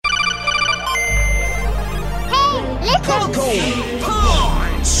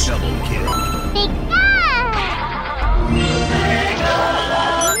Punch! Double kill.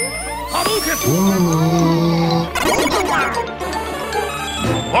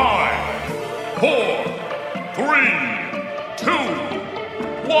 Five, four, three, two,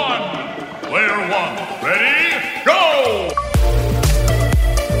 one. Player one, ready, go!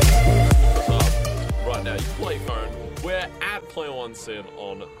 Right now, you play phone. We're at Player One Sin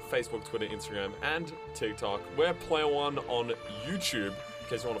on Facebook, Twitter, Instagram, and TikTok. We're Player One on YouTube. In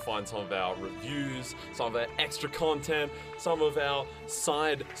case you want to find some of our reviews, some of our extra content, some of our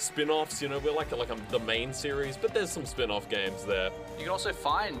side spin-offs. You know, we're like the main series, but there's some spin-off games there. You can also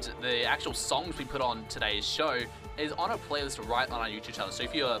find the actual songs we put on today's show is on a playlist right on our YouTube channel. So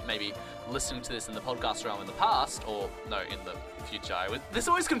if you're maybe listening to this in the podcast realm in the past, or no, in the future, this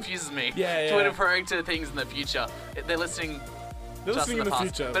always confuses me. Yeah. When referring to things in the future, they're listening. They're listening in the past.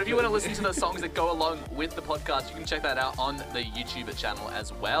 future. But if you want to listen to the songs that go along with the podcast, you can check that out on the YouTube channel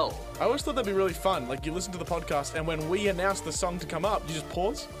as well. I always thought that'd be really fun. Like, you listen to the podcast, and when we announce the song to come up, you just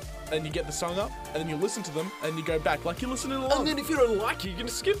pause, and you get the song up, and then you listen to them, and you go back like you're listening along. And then if you don't like it, you can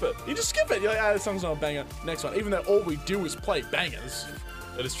just skip it. You just skip it. You're like, this song's not a banger. Next one. Even though all we do is play bangers.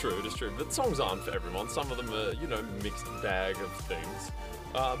 It is true. But songs aren't for everyone. Some of them are, mixed bag of things.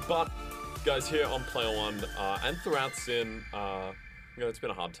 But guys, here on Player One and throughout Sin, it's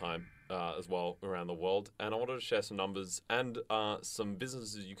been a hard time as well around the world, and I wanted to share some numbers and some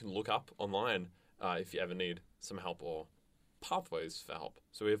businesses you can look up online if you ever need some help or pathways for help.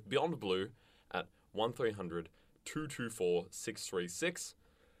 So we have Beyond Blue at 1300 224 636,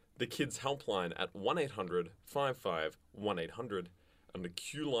 the Kids Helpline at 1-800 55 1800, and the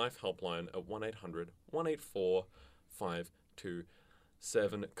Q Life Helpline at 1-800 184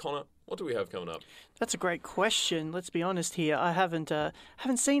 527. Connor, what do we have coming up? That's a great question. Let's be honest here. I haven't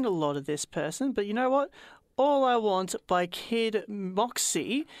seen a lot of this person, but you know what? All I Want by Kid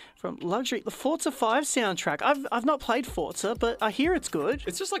Moxie from Luxury, the Forza 5 soundtrack. I've not played Forza, but I hear it's good.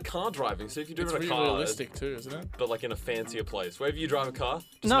 It's just like car driving. So if you do It's it in a really car, realistic too, isn't it? but like in a fancier place. Wherever you drive a car,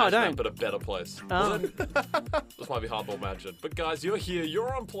 just No, I imagine that, don't. but a better place. Oh. This might be hard to imagine. But guys, you're here.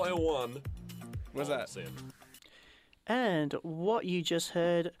 You're on Player One. Where's that? Sin. And what you just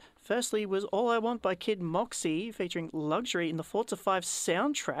heard, firstly, was All I Want by Kid Moxie, featuring Luxury in the Forza 5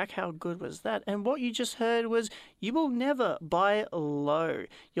 soundtrack. How good was that? And what you just heard was You Will Never by Low.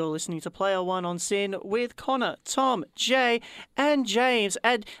 You're listening to Player One on Sin with Connor, Tom, Jay, and James.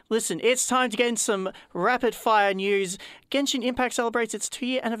 And listen, it's time to get in some rapid fire news. Genshin Impact celebrates its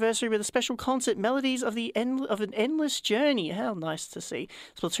 2-year anniversary with a special concert, Melodies of an Endless Journey. How nice to see.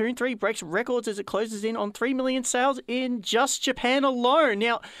 Splatoon 3 breaks records as it closes in on 3 million sales in just Japan alone.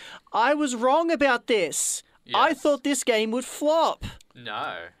 Now, I was wrong about this. Yes. I thought this game would flop.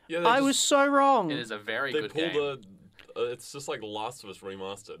 No. Yeah, I was so wrong. It is a very They good pulled game. it's just like The Last of Us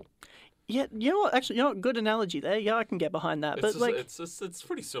remastered. Yeah, you know what? Actually, good analogy there. Yeah, I can get behind that. It's But just, it's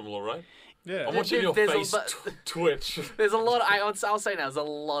pretty similar, right? Yeah. I'm watching your There's a face lot- twitch. There's a lot. I'll say now, there's a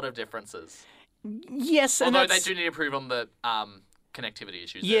lot of differences. yes, and Although they that's do need to improve on the connectivity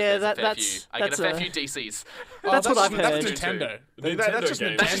issues. Yeah, There's a fair that's- few. I get a that's fair a- few DCs. that's what I've That's heard. Nintendo. Nintendo That's just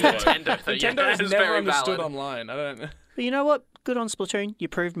games. Nintendo. That's just Nintendo. Though, yeah, Nintendo that is is never very understood valid. online. I don't. But you know what? Good on Splatoon. You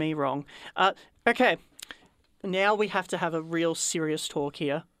proved me wrong. Okay, now we have to have a real serious talk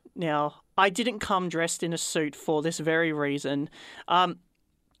here. Now, I didn't come dressed in a suit for this very reason.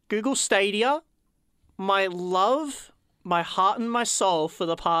 Google Stadia, my love, my heart and my soul for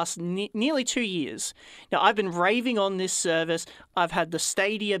the past nearly 2 years. Now, I've been raving on this service. I've had the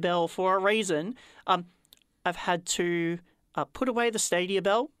Stadia Bell for a reason. I've had to put away the Stadia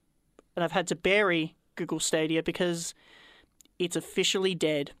Bell, and I've had to bury Google Stadia because it's officially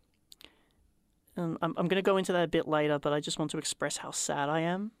dead. I'm going to go into that a bit later, but I just want to express how sad I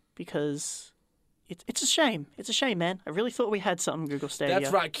am because it's a shame. It's a shame, man. I really thought we had something, Google Stadia.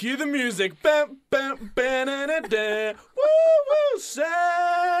 That's right. Cue the music. Bam, bam, bam, woo, woo,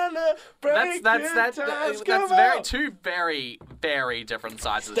 celebrate. That's very two very, very different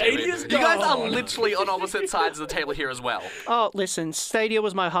sides of the table. Stadia's You guys are gone. literally on opposite sides of the table here as well. Oh, listen, Stadia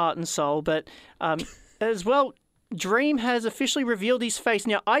was my heart and soul, but as well, Dream has officially revealed his face.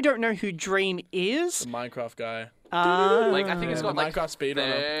 Now, I don't know who Dream is. The Minecraft guy. Like I think Yeah, it's got the like Minecraft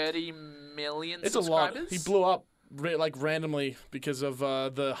speedrunner. 30 million It's a lot. subscribers. He blew up randomly because of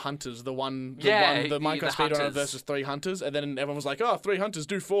the hunters. The Yeah, Minecraft the speedrunner hunters. versus 3 hunters, and then everyone was like, "Oh, 3 hunters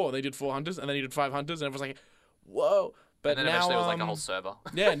do 4." And they did 4 hunters, and then he did 5 hunters, and everyone's like, "Whoa!" But And then now eventually it was like a whole server.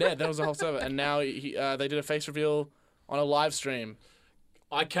 yeah, there was a whole server, and now they did a face reveal on a live stream.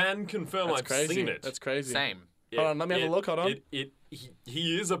 I can confirm That's I've crazy. seen it. That's crazy. Same. Hold on, let me have a look. Hold on.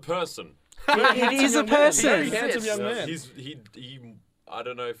 He is a person. It is a young man. person. Very handsome young Yeah, man. he I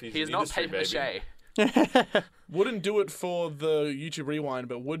don't know if he's He's an not industry paper baby. mache. Wouldn't do it for the YouTube Rewind,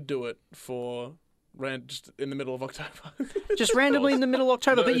 but would do it for just in the middle of October. Just randomly in the middle of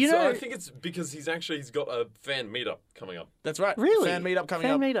October. No, But you it's- know, I think it's because he's got a fan meetup coming up. That's right. Really? Fan meetup coming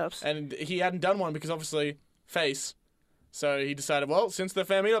Fan up. meetups. And he hadn't done one because obviously face. So he decided, well, since the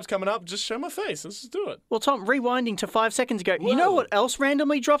fan meetup's coming up, just show my face. Let's just do it. well, Tom, rewinding to 5 seconds ago, you know Whoa. what else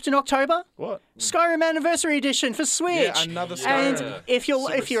randomly dropped in October? What? Skyrim Anniversary Edition for Switch. Yeah, another And Skyrim. if you're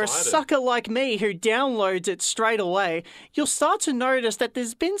Super a excited. sucker like me who downloads it straight away, you'll start to notice that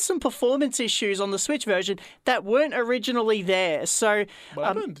there's been some performance issues on the Switch version that weren't originally there. So What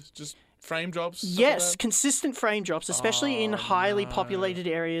happened? Just frame drops? stuff like yes, that? consistent frame drops, especially in highly populated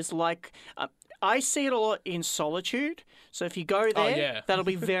areas like. I see it a lot in Solitude. So if you go there, yeah. that'll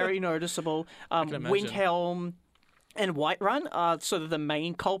be very noticeable. imagine. Windhelm and Whiterun are sort of the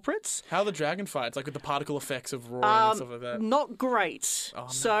main culprits. How are the dragon fights, like with the particle effects of roaring and stuff like that? Not great. Oh, no.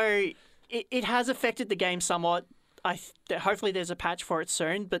 So it has affected the game somewhat. Hopefully there's a patch for it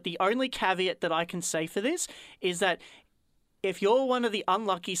soon. But the only caveat that I can say for this is that if you're one of the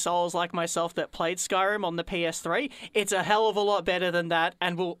unlucky souls like myself that played Skyrim on the PS3, it's a hell of a lot better than that,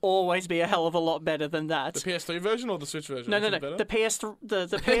 and will always be a hell of a lot better than that. The PS3 version or the Switch version? No. Which is better? The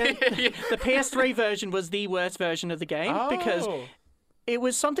the PS3 version was the worst version of the game because Oh. it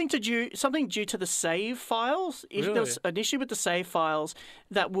was something due to the save files. If there was an issue with the save files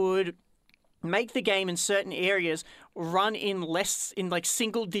that would make the game in certain areas run in like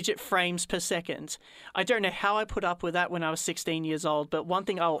single digit frames per second. I don't know how I put up with that when I was 16 years old, but one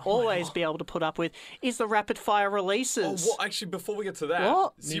thing I'll always be able to put up with is the rapid fire releases. Well, actually, before we get to that,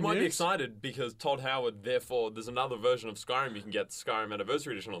 What? so you New might be news? excited because Todd Howard, therefore, there's another version of Skyrim you can get, Skyrim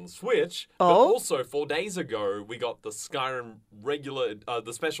Anniversary Edition on the Switch. But Oh? also, 4 days ago, we got the Skyrim regular,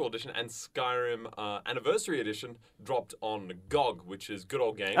 the special edition and Skyrim Anniversary Edition dropped on GOG, which is Good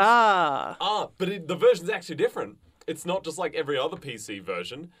Old Games. But the version's actually different. It's not just like every other PC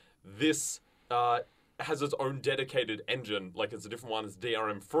version. This has its own dedicated engine. Like, it's a different one. It's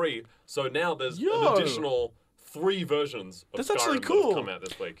DRM free. So now there's Yo. an additional 3 versions of That's Skyrim actually that cool. have come out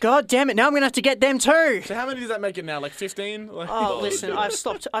this week. God damn it! Now I'm gonna have to get them too. So how many does that make it now? Like 15? Like, Oh, listen, I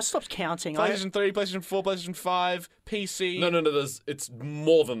stopped counting. PlayStation 3, PlayStation 4, PlayStation 5, PC. No, it's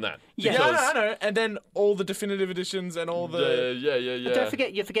more than that. Yeah. Yeah, Because- I know. And then all the definitive editions and all the... Yeah. Don't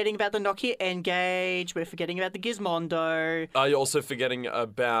forget, you're forgetting about the Nokia N-Gage. We're forgetting about the Gizmondo. You're also forgetting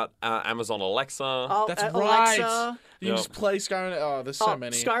about Amazon Alexa. Oh, That's Alexa. right. You can Yeah. just play Skyrim. Oh, there's so Oh,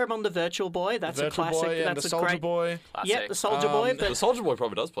 many. Skyrim on the Virtual Boy. That's Virtual a classic. Boy and That's the a Soldier great. Boy. Yep, the Soldier Boy. The But Soldier Boy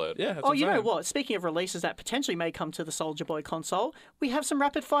probably does play it. Yeah, that's oh, what you I'm know saying. what? Speaking of releases that potentially may come to the Soldier Boy console, we have some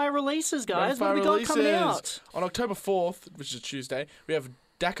rapid fire releases, guys. What have we got coming out? On October 4th, which is Tuesday, we have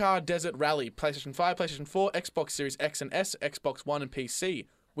Dakar Desert Rally, PlayStation 5, PlayStation 4, Xbox Series X and S, Xbox One and PC.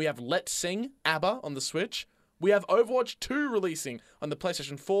 We have Let's Sing, ABBA on the Switch. We have Overwatch 2 releasing on the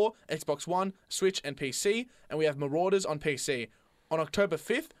PlayStation 4, Xbox One, Switch and PC. And we have Marauders on PC. On October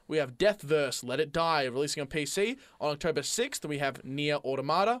 5th, we have Deathverse, Let It Die, releasing on PC. On October 6th, we have Nier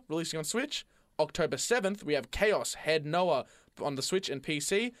Automata, releasing on Switch. October 7th, we have Chaos, Head Noah on the Switch and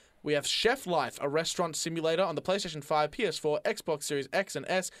PC. We have Chef Life, a restaurant simulator on the PlayStation 5, PS4, Xbox Series X and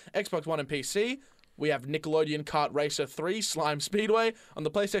S, Xbox One and PC. We have Nickelodeon Kart Racer 3 Slime Speedway on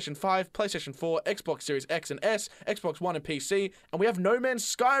the PlayStation 5, PlayStation 4, Xbox Series X and S, Xbox One and PC. And we have No Man's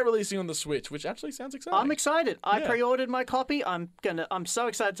Sky releasing on the Switch, which actually sounds exciting. I'm excited. I Yeah. pre-ordered my copy. I'm so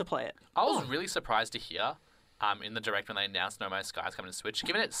excited to play it. I was really surprised to hear in the direct when they announced No Man's Sky is coming to Switch,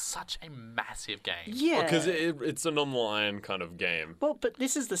 given it's such a massive game. Yeah. Because it's an online kind of game. Well, but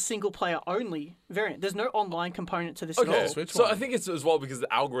this is the single player only variant. There's no online component to this at Okay, all. Switch so one. I think it's as well because the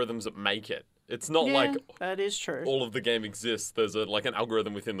algorithms that make it. It's not Yeah, like that is true. all of the game exists. There's an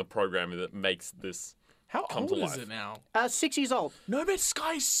algorithm within the program that makes this. How come old to is life. it now? 6 years old. No Man's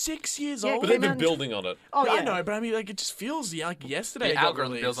Sky is 6 years Yeah, old. But Came they've been out in building on it. Oh yeah. I know, but I mean, like, it just feels like yesterday. The it got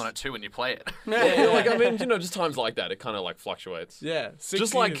algorithm released. builds on it too when you play it. Yeah, like I mean, just times like that, it kind of like fluctuates. Yeah, 6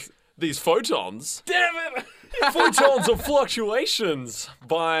 Just years. like these photons. Damn it! Photons of Fluctuations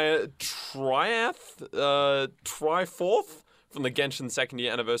by Triforth from the Genshin second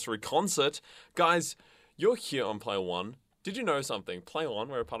year anniversary concert. Guys, you're here on Player One. Did you know something? Player One,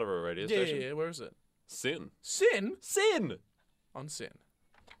 we're a part of a radio Yeah, station. yeah, where is it? Sin. Sin? Sin! On Sin.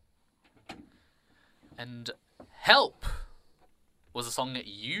 And Help was a song that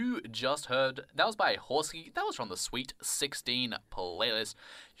you just heard. That was by Horsey. That was from the Sweet 16 playlist.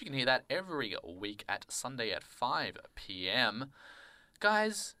 You can hear that every week at Sunday at 5 p.m.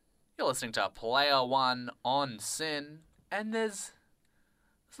 Guys, you're listening to Player One on Sin, and there's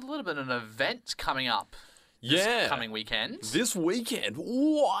There's a little bit of an event coming up Yeah. this coming weekend. This weekend.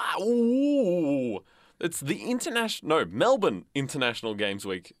 Wow. Ooh. It's the Melbourne International Games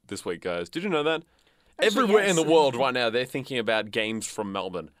Week this week, guys. Did you know that? Everywhere in the world right now, they're thinking about games from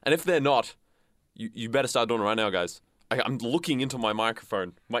Melbourne. And if they're not, you better start doing it right now, guys. I'm looking into my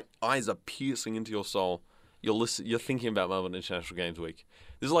microphone. My eyes are piercing into your soul. You're thinking about Melbourne International Games Week.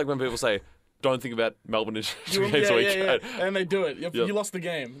 This is like when people say, don't think about Melbourne International Games Week. Yeah. And they do it. You lost the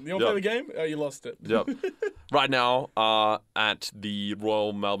game. You want to play the game? Oh, you lost it. Yep. Right now, at the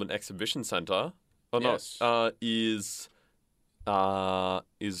Royal Melbourne Exhibition Centre, Yes. is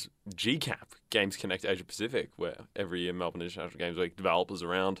GCAP, Games Connect Asia Pacific, where every year Melbourne International Games Week developers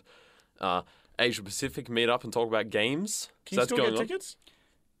around Asia Pacific meet up and talk about games. Can you still get tickets?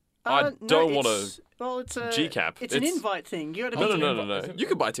 I don't want to. Well, it's a GCAP. It's an invite thing. You got to No. You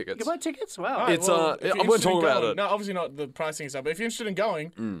can buy tickets. You can buy tickets. Wow. Alright, It's, if you're I won't interested in talk about going- it. No, obviously not the pricing and stuff. But if you're interested in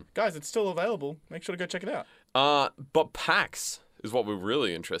going, guys, it's still available. Make sure to go check it out. But PAX is what we're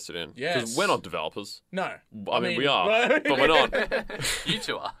really interested in. Yes. We're not developers. No. I mean, we are, but we're not. You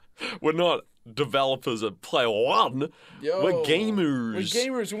two are. We're not developers at Player One. Yo, We're gamers. We're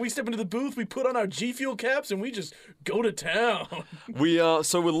gamers. When we step into the booth, we put on our G Fuel caps and we just go to town.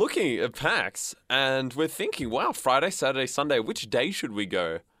 So we're looking at PAX and we're thinking, wow, Friday, Saturday, Sunday, which day should we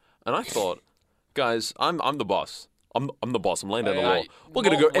go? And I thought, guys, I'm the boss. I'm the boss. I'm laying down the law. We're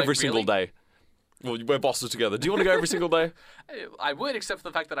gonna go Wait, every single really? day. Well, we're bosses together. Do you want to go every single day? I would, except for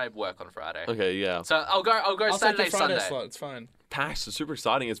the fact that I work on Friday. Okay, yeah. So I'll go I'll take Saturday, the Friday Sunday. slot. It's fine. PAX is super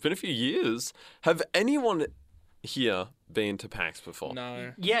exciting. It's been a few years. Have anyone here been to PAX before?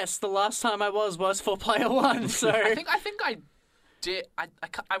 No. Yes, the last time I was for Player One. So I think I did. I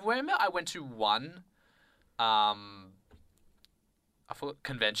remember I went to one. I forgot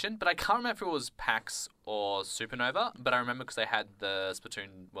convention, but I can't remember if it was PAX or Supernova. But I remember because they had the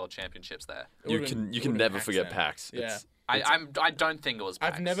Splatoon World Championships there. You It can would've been never PAX forget then. PAX. Yeah. I don't think it was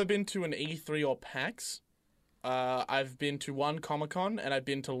PAX. I've never been to an E3 or PAX. I've been to one Comic-Con and I've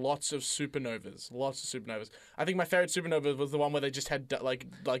been to lots of Supernovas. I think my favorite Supernova was the one where they just had like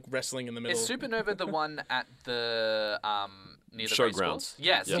wrestling in the middle. Is Supernova the one at the near the Showgrounds. race course?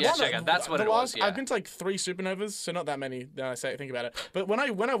 Yes, Yes. yes, One Showground. of- That's what the it was. last- Yeah. I've been to like 3 Supernovas, so not that many. Now I think about it. But when I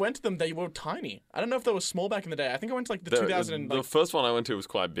went to them, they were tiny. I don't know if they were small back in the day. I think I went to like the 2000. And, The like, first one I went to was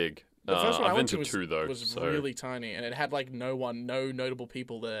quite big. the first one I I've went been to to two though. was so. really tiny, and it had like no notable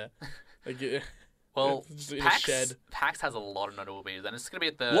people there. Like, Well, just in a PAX, shed. PAX has a lot of notable business, and it's going to be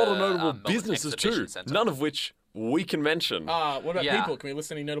at the A lot of notable Melbourne businesses too. Exhibition Centre. None of which we can mention. what about Yeah. people? Can we list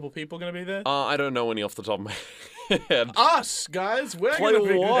any notable people going to be there? I don't know any off the top of my head. Us, guys. We're Play going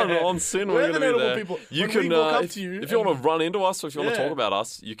to be one there. on Sin. We're We're the going to be notable there. people. You When can we walk up if to you you want and- to run into us or if you want to Yeah. talk about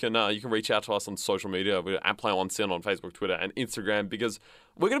us, you can reach out to us on social media. We're at Play on Sin on Facebook, Twitter, and Instagram because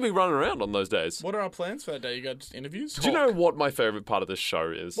we're going to be running around on those days. What are our plans for that day? You got just interviews? Do you know what my favorite part of this show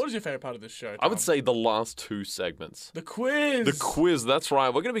is? What is your favorite part of this show? I would Tom? say the last 2 segments. the quiz. The quiz, that's right.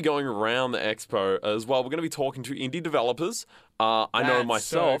 We're going to be going around the expo as well. We're going to be talking to indie developers. I know That's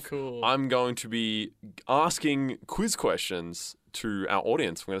myself, so cool. I'm going to be asking quiz questions to our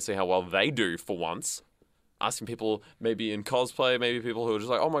audience. We're going to see how well they do for once. Asking people maybe in cosplay, maybe people who are just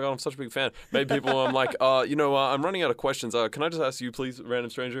like, oh my God, I'm such a big fan. Maybe people who I'm like, I'm running out of questions. Can I just ask you, please,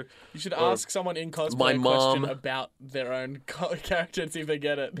 random stranger? You should ask someone in cosplay my a question mom. about their own character and see if they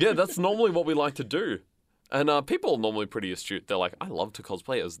get it. Yeah, that's normally what we like to do. And people are normally pretty astute. They're like, I love to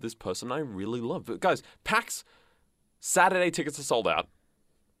cosplay as this person I really love. But guys, PAX, Saturday tickets are sold out.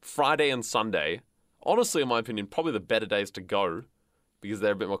 Friday and Sunday, honestly, in my opinion, probably the better days to go because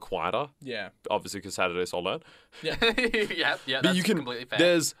they're a bit more quieter. Yeah. Obviously, because Saturday sold out. yeah, But that's you can, completely fair.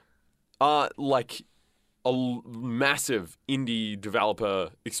 there's like massive indie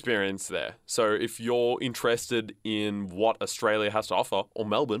developer experience there. So if you're interested in what Australia has to offer, or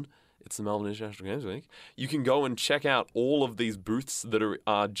Melbourne, it's the Melbourne International Games Week, you can go and check out all of these booths that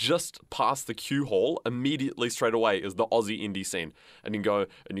are just past the queue hall. Immediately straight away is the Aussie indie scene. And you can go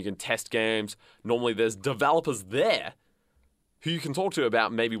and you can test games. Normally there's developers there who you can talk to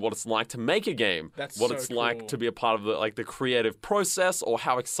about maybe what it's like to make a game, That's what so it's like cool. to be a part of the creative process, or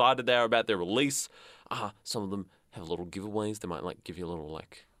how excited they are about their release. Some of them have little giveaways. They might give you a little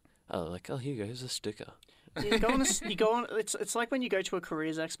oh, here you go, here's a sticker. You go on. It's like when you go to a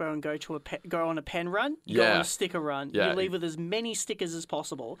careers expo and go on a pen run. You go Yeah. on a sticker run. Yeah. You leave with as many stickers as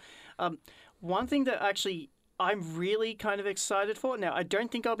possible. One thing that actually I'm really kind of excited for. Now, I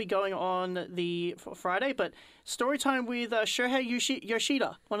don't think I'll be going on the Friday, but story time with Shohei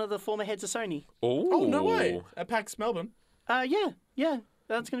Yoshida, one of the former heads of Sony. Oh, no way. At PAX Melbourne. Yeah,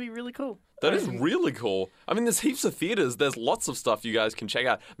 that's gonna be really cool. That is really cool. I mean, there's heaps of theaters. There's lots of stuff you guys can check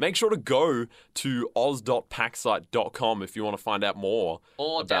out. Make sure to go to oz.packsite.com if you want to find out more.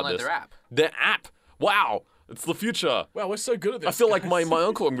 Or about download this. their app. Their app. Wow. It's the future. Wow, we're so good at this. I feel like guys. my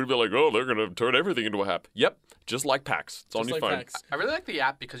uncle, I'm going to be like, oh, they're going to turn everything into an app. Yep. Just like PAX. It's on your like phone. PAX. I really like the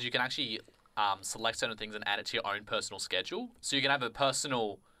app because you can actually select certain things and add it to your own personal schedule. So you can have a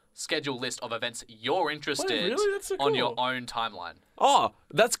personal schedule list of events you're interested really? That's so on your cool. own timeline. Oh,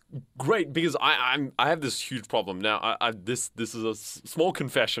 that's great because I have this huge problem now. This is a small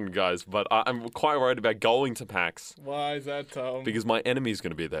confession, guys, but I'm quite worried about going to PAX Why is that, Tom? because my enemy's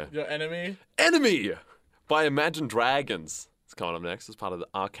going to be there. Your enemy? Enemy by Imagine Dragons. It's coming up next as part of the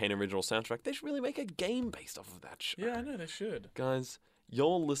Arcane original soundtrack. They should really make a game based off of that show. Yeah, I know, they should. Guys,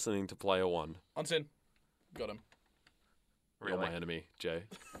 you're listening to Player One. On sin. Got him. You're Really? my enemy, Jay.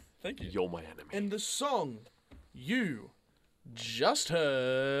 Thank you. You're my enemy. And the song you just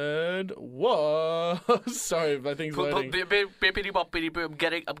heard was... Sorry, my thing's loading. Bippity boppity boo.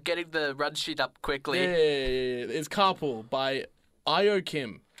 I'm getting the run sheet up quickly. Yeah. It's Carpool by Iowa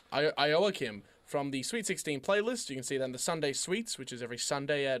Kim from the Sweet 16 playlist. You can see that in the Sunday Sweets, which is every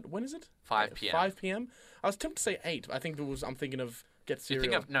Sunday at... When is it? 5 p.m. 5 p.m. I was tempted to say 8. I'm thinking of Get You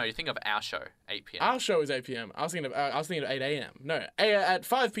Serial. think of our show, 8 p.m. Our show is 8 p.m. I was thinking of 8 a.m. No, at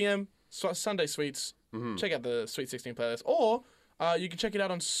 5 p.m. Sunday Sweets. Check out the Sweet 16 playlist, or you can check it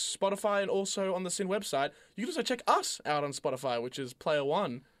out on Spotify and also on the Sin website. You can also check us out on Spotify, which is Player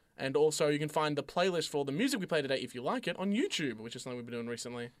One, and also you can find the playlist for all the music we played today, if you like it, on YouTube, which is something we've been doing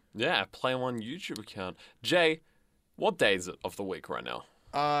recently. Yeah, Player One YouTube account. Jay, what day is it of the week right now?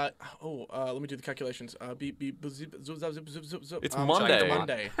 Let me do the calculations. It's I'm Monday. checking the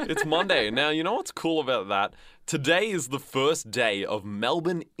Monday. It's Monday. Now, you know what's cool about that? Today is the first day of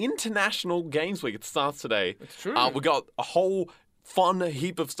Melbourne International Games Week. It starts today. It's true. We got a whole fun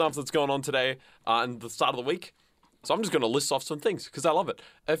heap of stuff that's going on today and the start of the week. So I'm just going to list off some things because I love it.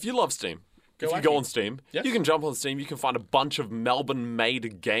 If you love Steam, if you go on Steam, Yes. you can jump on Steam. You can find a bunch of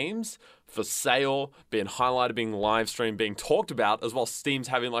Melbourne-made games for sale, being highlighted, being live streamed, being talked about, as well as Steam's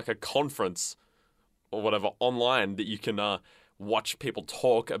having like a conference or whatever online that you can watch people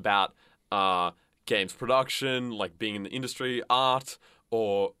talk about games production, like being in the industry, art,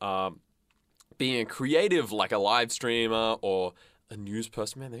 or being a creative, like a live streamer or a news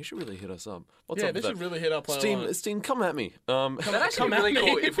person. Man, they should really hit us up. What's Yeah, up they with should that? really hit up Player One. Steam, come at me. That'd actually be really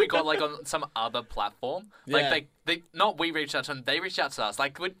cool if we got like on some other platform. Yeah. Like they not we reached out to them, they reached out to us.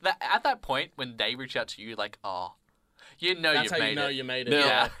 Like at that point when they reach out to you, like, oh, you know That's you've how made you know it. you made it. Now,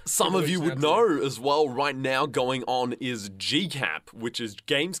 Yeah. some of you would Reaching out know as well right now going on is GCAP, which is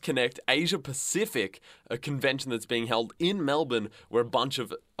Games Connect Asia Pacific, a convention that's being held in Melbourne where a bunch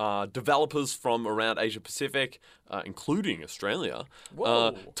of developers from around Asia Pacific, including Australia,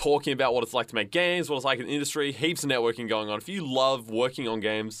 talking about what it's like to make games, what it's like in the industry, heaps of networking going on. If you love working on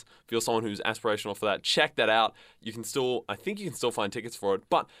games, if you're someone who's aspirational for that, check that out. I think you can still find tickets for it,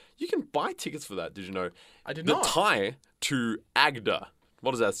 but you can buy tickets for that. Did you know? I did the not. tie to AGDA.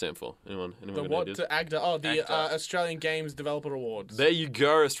 What does that stand for? Anyone The got what ideas? to AGDA? Oh, the AGDA. Australian Games Developer Awards. There you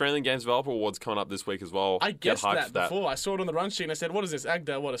go. Australian Games Developer Awards coming up this week as well. I Get guessed hyped that for that. before. I saw it on the run sheet and I said, "What is this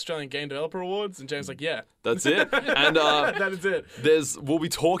AGDA? What Australian Game Developer Awards?" And James was like, "Yeah, That's it. And that is it." we'll be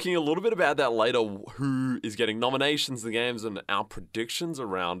talking a little bit about that later. Who is getting nominations, the games, and our predictions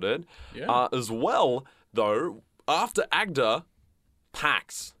around it. Yeah. As well, though, after AGDA,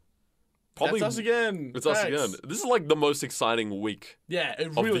 PAX. That's us again. It's us Thanks. again. This is like the most exciting week Yeah, it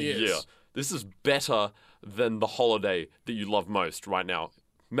of really the is. year. This is better than the holiday that you love most right now.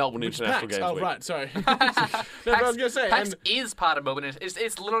 Melbourne Which International PAX? Games Oh, Week. right. Sorry. No, but I was gonna say, PAX and is part of Melbourne.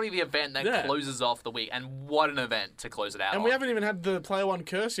 It's literally the event that Yeah. closes off the week, and what an event to close it out on. we haven't even had the Player One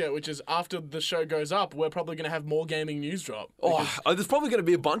curse yet, which is after the show goes up, we're probably gonna have more gaming news drop. There's probably going to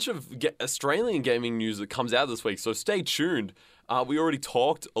be a bunch of Australian gaming news that comes out this week, so stay tuned. We already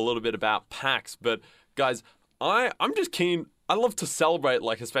talked a little bit about PAX, but guys, I'm just keen. I love to celebrate,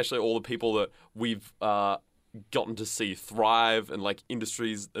 like, especially all the people that we've gotten to see thrive and like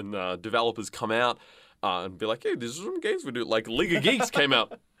industries and developers come out and be like, hey, these are some games we do. Like League of Geeks came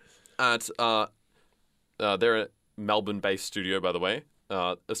out at they're a Melbourne-based studio, by the way.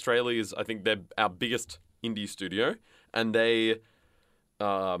 Australia is, I think, they're our biggest indie studio, and they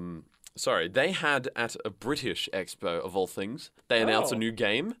had at a British expo of all things, they announced a new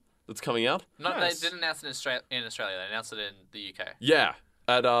game that's coming out. No, Nice. they didn't announce it in Australia. They announced it in the UK. Yeah,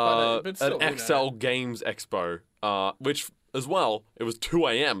 at but still, an you know. XL Games Expo, which as well, it was 2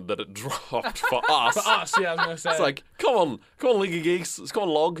 a.m. that it dropped for us. For us, yeah, I was gonna say. It's like, come on, League of Geeks, come on,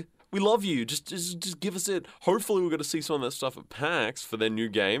 Log. We love you. Just give us it. Hopefully, we're going to see some of that stuff at PAX for their new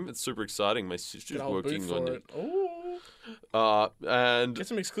game. It's super exciting. My sister's Get a whole working booth on for it. Ooh. And Get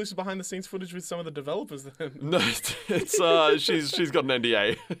some exclusive behind the scenes footage with some of the developers then. no, it's she's got an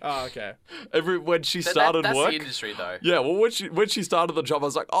NDA. Oh, okay. When she started that's work. the industry, though. Yeah, well, when she started the job, I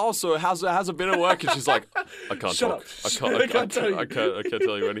was like, "Oh, so how's it been at work?" And she's like, "I can't Shut talk. up. I can't tell you. I can't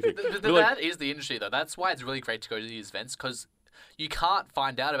tell you anything." We're like, That is the industry, though. That's why it's really great to go to these events, because you can't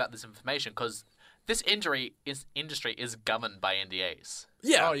find out about this information, because this industry is governed by NDAs.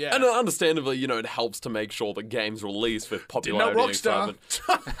 yeah, Oh, yeah. and understandably, it helps to make sure the game's released with popularity and Rockstar.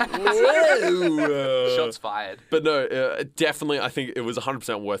 excitement. Whoa. Shots fired. But no, definitely, I think it was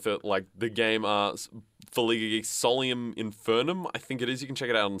 100% worth it. Like, the game for League of Geeks, Solium Infernum, I think it is. You can check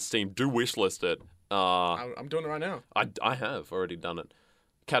it out on Steam. Do wishlist it. I'm doing it right now. I have already done it.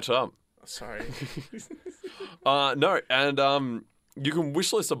 Catch up. Sorry. No, and you can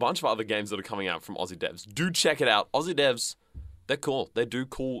wishlist a bunch of other games that are coming out from Aussie devs. Do check it out. Aussie devs, they're cool. They do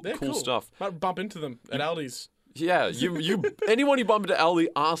cool stuff. Might bump into them at Aldi's. Yeah, you anyone you bump into Aldi,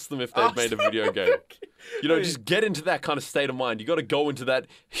 ask them if they've made a video game. Just get into that kind of state of mind. You got to go into that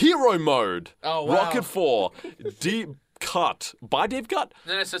hero mode. Oh, wow. Rocket 4, Deep Cut. By Deep Cut?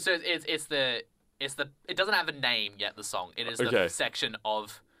 No, so it's the it doesn't have a name yet. The song. It is the Okay. section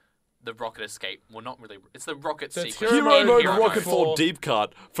of the Rocket Escape. Well, not really. It's the Rocket So it's sequence. Hero mode Hero Rocket 4 4. Deep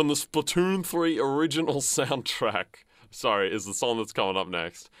Cut from the Splatoon 3 original soundtrack. Sorry, is the song that's coming up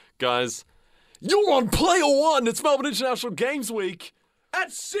next. Guys, you're on Player One. It's Melbourne International Games Week.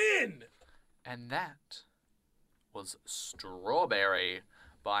 At Sin! And that was Strawberry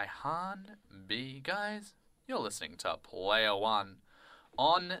by Han B. Guys, you're listening to Player One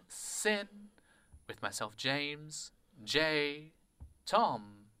on Sin with myself, James, Jay,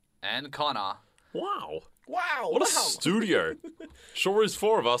 Tom, and Connor. Wow. Wow. What a studio. Sure is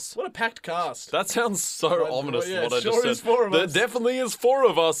 4 of us. What a packed cast. That sounds so ominous, yeah, what I sure just is said. 4 of There us. definitely is 4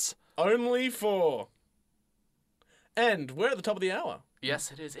 of us. Only 4. And we're at the top of the hour.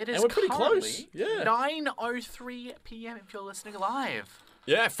 Yes, it is. It is And we're pretty currently close. Yeah. 9:03 p.m. if you're listening live.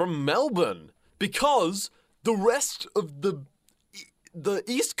 Yeah, from Melbourne. Because the rest of the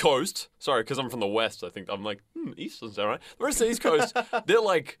East Coast, sorry, because I'm from the West, I think I'm like, East is that right? The rest of the East Coast, they're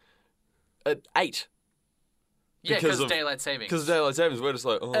like at 8. Yeah, Because because of- daylight savings. Because daylight savings, we're just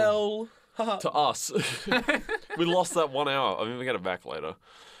like, oh, to us. We lost that 1 hour. I mean, we get it back later.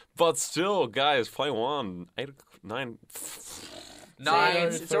 But still, guys, play 1, 8, 9.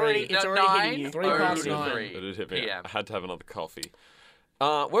 It's already hitting you. 3 past 9. It did hit me. PM. I had to have another coffee.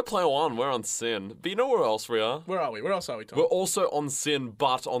 We're Player One. We're on Sin. But you know where else we are? Where are we? Where else are we, Tom? We're also on Sin,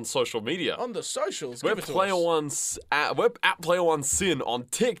 but on social media. on the socials. We're Give it to Player us. One's we're at Player One Sin on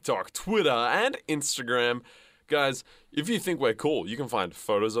TikTok, Twitter, and Instagram. Guys, if you think we're cool, you can find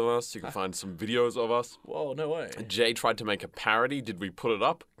photos of us. You can find some videos of us. Whoa, no way. Jay tried to make a parody. Did we put it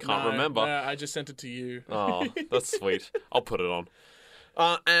up? Can't No, remember. No, I just sent it to you. Oh, that's sweet. I'll put it on.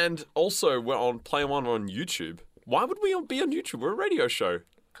 And also, we're on Player One. We're on YouTube. Why would we be on YouTube? We're a radio show.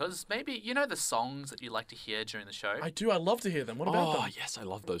 Because maybe, you know the songs that you like to hear during the show? I do. I love to hear them. What about Oh, them? yes, I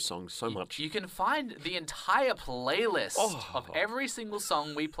love those songs so much. You can find the entire playlist Oh. of every single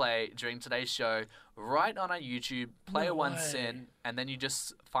song we play during today's show right on our YouTube, Player One way. Sin, and then you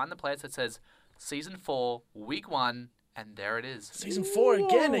just find the playlist that says Season 4, Week 1, and there it is. Season 4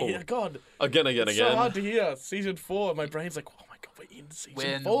 again. Whoa. God. Again. It's so hard to hear. Season 4. My brain's like, oh my God, we're in season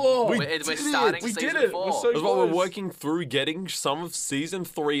When 4. we're did it. starting We Season did it. 4. We're so As well, we're close. working through getting some of Season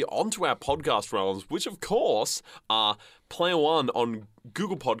 3 onto our podcast realms, which, of course, are Player One on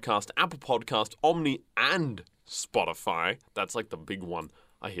Google Podcast, Apple Podcast, Omni, and Spotify. That's like the big one,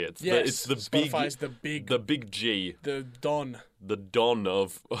 I hear. It's the Spotify's big... the The big G. the Don. The Don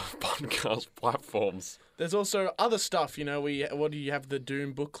of podcast platforms. There's also other stuff, you know. What do you have? The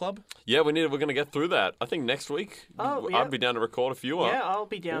Doom Book Club. Yeah, we're going to get through that. I think next week, Oh, yeah. I'd be down to record if you are. Yeah, I'll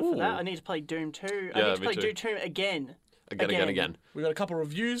be down for that. Ooh. I need to play Doom 2. Yeah, I need to me play too. Doom 2 again. Again. We got a couple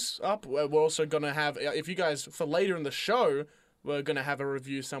reviews up. We're also gonna have, if you guys for later in the show, we're gonna have a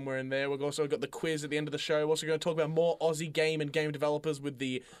review somewhere in there. We've also got the quiz at the end of the show. We're also gonna talk about more Aussie game and game developers with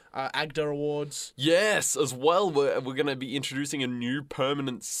the AGDA Awards. Yes, as well, we're going to be introducing a new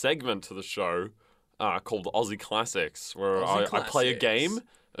permanent segment to the show called Aussie Classics, where Aussie I play a Classics. game,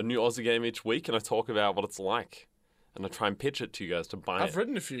 a new Aussie game each week, and I talk about what it's like. And I try and pitch it to you guys to buy I've it.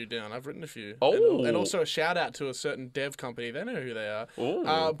 written a few down. Oh. And also a shout out to a certain dev company. They know who they are.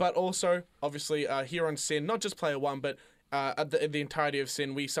 Ooh. But also, obviously, here on Sin, not just Player One, but the entirety of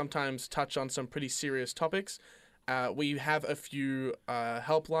Sin, we sometimes touch on some pretty serious topics. We have a few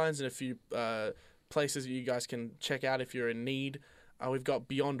helplines and a few places that you guys can check out if you're in need. We've got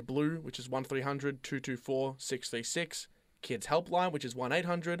Beyond Blue, which is 1300-224-636. Kids Helpline, which is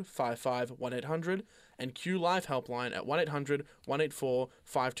 1-800-55-1800. And Q Live Helpline at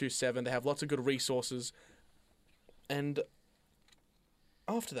 1-800-184-527. They have lots of good resources. And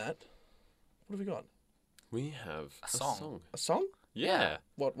after that, what have we got? We have A song. A song? Yeah.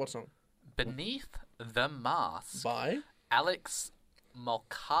 What song? Beneath the Mask. By? Alex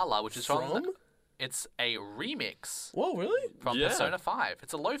Malkala, which is from From? it's a remix Whoa, really? from Yeah. Persona 5.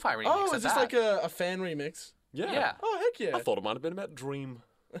 It's a lo-fi remix. Oh, at is this that. like a fan remix? Yeah. Oh, heck yeah. I thought it might have been about Dream.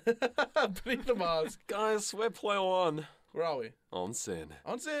 Beneath the Mask. Guys, we're Player One. Where are we? On Sin.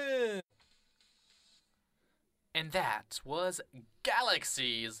 Onsen! And that was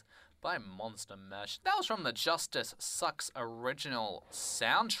Galaxies by Monster Mash. That was from the Justice Sucks original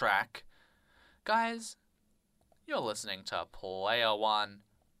soundtrack. Guys, you're listening to Player One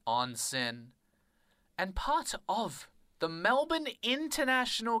on Sin, and part of the Melbourne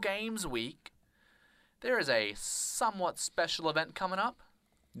International Games Week, there is a somewhat special event coming up.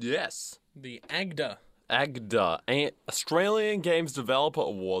 Yes. The AGDA. AGDA, Australian Games Developer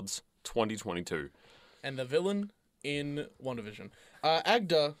Awards 2022. And the villain in WandaVision.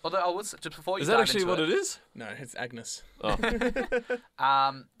 AGDA. Although I was just before you Is that dive actually into what it is? No, it's Agnes.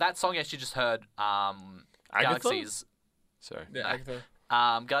 that song you actually just heard, Galaxies. Sorry. Yeah, Agatha.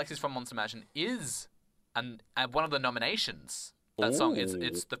 Galaxies from Monster Mansion is one of the nominations. That song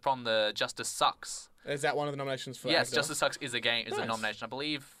is from the Justice Sucks. Is that one of the nominations for Yes, AGDA? Justice Sucks is a Nice. nomination, I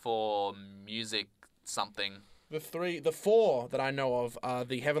believe, for music something. The four that I know of are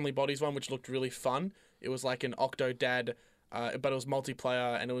the Heavenly Bodies one, which looked really fun. It was like an Octodad, but it was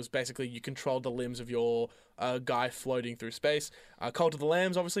multiplayer, and it was basically you controlled the limbs of your guy floating through space. Cult of the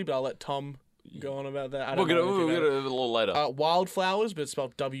Lambs, obviously, but I'll let Tom go on about that. I We'll don't get know anything it about a little later. Wildflowers, but it's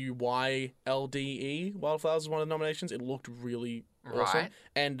spelled WYLDE. Wildflowers is one of the nominations. It looked really awesome. Right.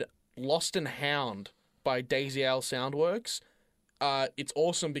 And Lost and Hound by Daisy Owl Soundworks. It's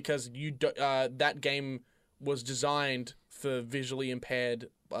awesome because that game was designed for visually impaired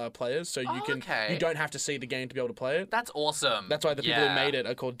players, so you don't have to see the game to be able to play it. That's awesome. That's why the people who made it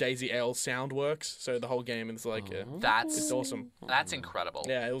are called Daisy Owl Soundworks. So the whole game is like That's awesome. That's incredible.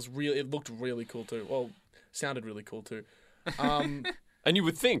 Yeah, it looked really cool too. Well, sounded really cool too. And you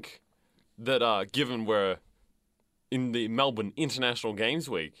would think that given we're in the Melbourne International Games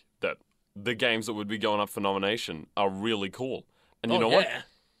Week, that the games that would be going up for nomination are really cool. And you know what?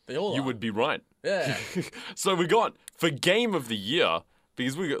 They all You are. would be right. Yeah. So we got for Game of the Year,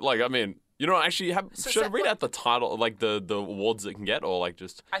 because we got, actually should I read out the title, like the awards it can get, or like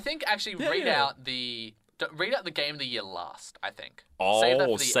just I think actually read yeah. out the Game of the Year last, I think.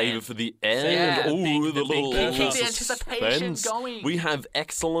 save end. it for the end. Yeah, Ooh, the the little big Keep the anticipation suspense. going. We have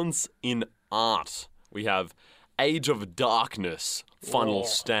excellence in art. We have Age of Darkness, Final Whoa.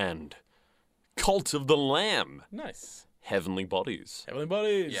 Stand, Cult of the Lamb, Nice. Heavenly Bodies. Heavenly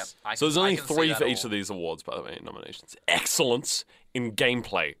Bodies. Yep. So there's only I can see 3 that for each all. of these awards, by the way, nominations. Excellence in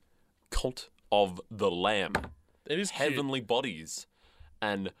gameplay, Cult of the Lamb, It is cute. Heavenly Bodies,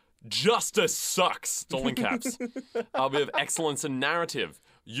 and Justice Sucks. It's all in caps. We have excellence in narrative.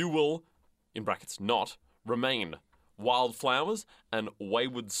 You will, in brackets, not remain. Wildflowers and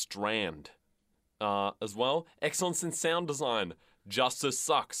Wayward Strand. As well, excellence in sound design. Justice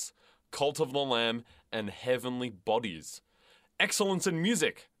Sucks. Cult of the Lamb and Heavenly Bodies. Excellence in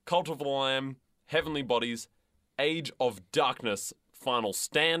music. Cult of the Lamb, Heavenly Bodies, Age of Darkness, Final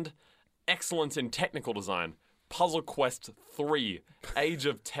Stand. Excellence in technical design. Puzzle Quest 3, Age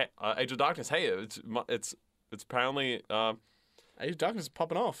of Darkness. Hey, it's apparently Age of Darkness is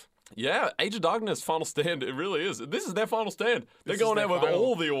popping off. yeah, Age of Darkness, Final Stand. It really is. This is their final stand. They're This is going their out with final.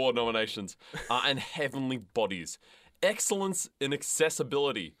 all the award nominations. And Heavenly Bodies. Excellence in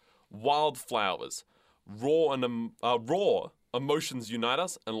accessibility. Wildflowers. Raw Emotions Unite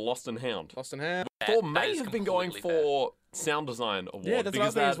Us, and Lost and Hound. Lost and Hound. Thor That may is have been going completely for sound design award. Yeah, that's what I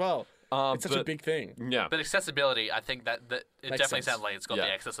was because thinking as that- well. It's such a but- big thing. Yeah. But accessibility, I think that it definitely sense. sounds like it's got Yeah.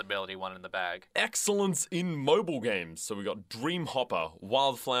 the accessibility one in the bag. Excellence in mobile games. So we got Dream Hopper,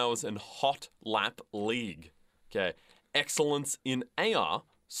 Wildflowers, and Hot Lap League. Okay. Excellence in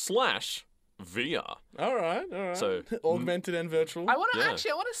AR/VR. All right. So- Augmented and virtual. I want to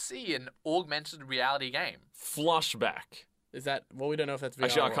Yeah. I want to see an augmented reality game. Flushback. Is that? Well, we don't know if that's VR.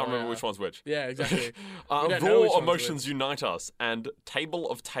 Actually, I or can't remember AR. which one's which. Yeah, exactly. Raw We don't know which one's Emotions Unite Us and Table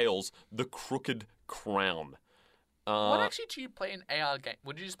of Tales, The Crooked Crown. What actually do you play in AR game?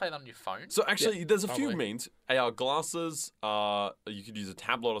 Would you just play that on your phone? So actually, there's a few probably. means. AR glasses. You could use a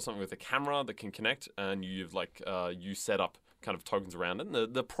tablet or something with a camera that can connect, and you set up kind of tokens around it.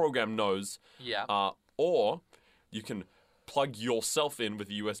 And the program knows. Yeah. Or you can plug yourself in with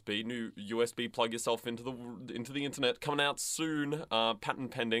a USB. New USB plug yourself into the internet coming out soon.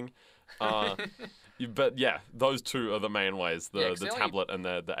 Patent pending. But yeah, those two are the main ways: the tablet and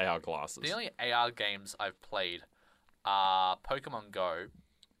the AR glasses. The only AR games I've played are Pokemon Go.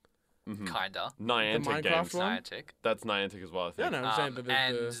 Kinda. Niantic Minecraft games. one? Niantic. That's Niantic as well, I think. Yeah, no, I'm saying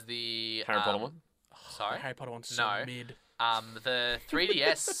And the the Harry Potter one? Sorry. Harry Potter one's so No. mid. The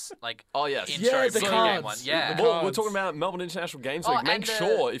 3DS Oh, yes. intro Yeah, the video cards. game one. Yeah. The Well, we're cards. talking about Melbourne International Games Oh, Week. Make and the-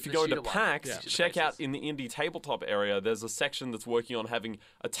 sure if you the go into shooter one. PAX, Yeah. check out Faces. in the indie tabletop area. There's a section that's working on having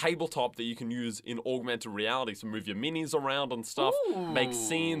a tabletop that you can use in augmented reality. So move your minis around and stuff. Make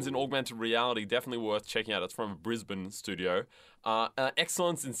scenes in augmented reality. Definitely worth checking out. It's from a Brisbane studio.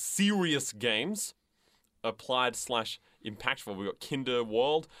 Excellence in serious games. Applied/impactful. We've got Kinder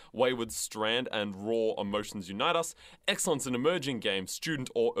World, Wayward Strand, and Raw Emotions Unite Us. Excellence in emerging games, student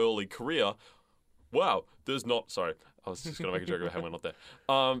or early career. Wow, there's not. Sorry, I was just going to make a joke about how we're not there.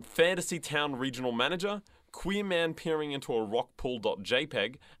 Fantasy Town Regional Manager, Queer Man Peering into a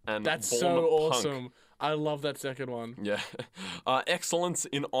Rockpool.jpg, and That's Born so Punk. awesome. I love that second one. Yeah. Excellence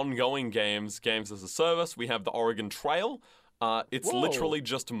in ongoing games, games as a service. We have the Oregon Trail. It's Whoa. literally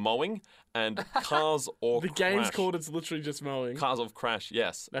just mowing and Cars or The Crash. game's called It's Literally Just Mowing. Cars of Crash,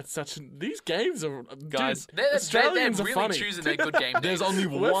 yes. That's such. These games are. Guys, dude, They're Australians really are funny. choosing their good game There's names. only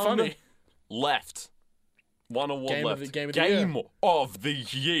We're one funny. left. One award Game of left. the- game of the year. of the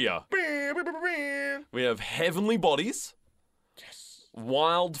year. We have Heavenly Bodies,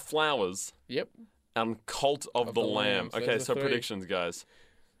 Wildflowers, Yep. and Cult of the Lamb. So Okay, those are so three. predictions, guys.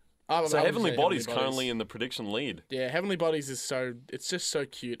 I So would Heavenly say Bodies Heavenly currently in the prediction lead. Yeah, Heavenly Bodies is so. It's just so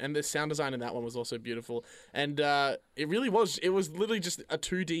cute, and the sound design in that one was also beautiful. And it really was. It was literally just a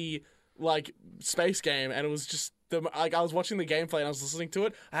 2D like space game, and it was just like I was watching the gameplay and I was listening to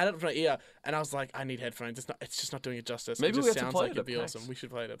it. I had it in my ear, and I was like, I need headphones. It's just not doing it justice. Maybe it we just have to sounds play like it it'd at be PAX. awesome. We should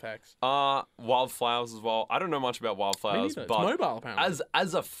play it at PAX. Wildflowers as well. I don't know much about Wildflowers, neither. It's but mobile, apparently.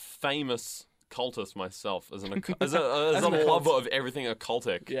 as a famous cultist myself, as a As an lover occult. of everything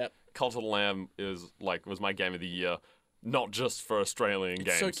occultic, Yeah. Cult of the Lamb was my game of the year, not just for Australian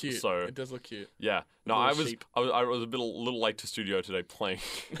It's games. so cute. So It does look cute. yeah, no, Little I sheep. was a little late to studio today playing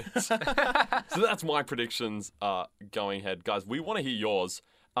it. So that's my predictions going ahead, guys. We want to hear yours,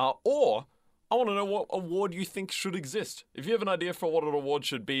 or I want to know what award you think should exist. If you have an idea for what an award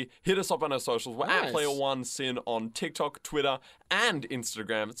should be, hit us up on our socials. We're at Nice. Player1Sin on TikTok, Twitter, and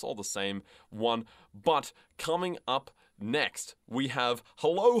Instagram. It's all the same one. But coming up next, we have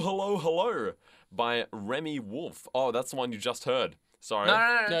Hello, Hello, Hello by Remy Wolf. Oh, that's the one you just heard. Sorry.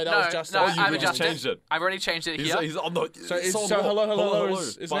 No, No, that was just- no, Oh, you I've just adjusted changed it. I've already changed it here. He's on the. So is- on so the- Hello, Hello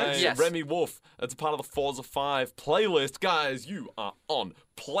is by next? Yes. Remy Wolf. It's a part of the Forza 5 playlist. Guys, you are on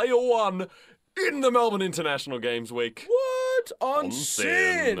Player One in the Melbourne International Games Week. What on On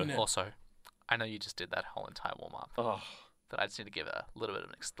sin? sin. Also, I know you just did that whole entire warm up, Oh, but I just need to give a little bit of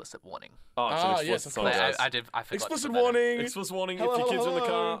an explicit warning. it's Ah, an explicit yes, of song, course. guys. I forgot to Explicit put that in. warning. Explicit warning. Hello, if your kids hello, are in the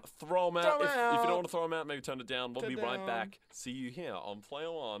hello. car, throw them out. Throw 'em If you out. don't want to throw them out, maybe turn it down. We'll Turn be it right down. back. See you here on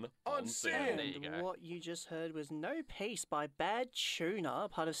Player One On Sin. There you go. And what you just heard was No Peace by Bad Tuner,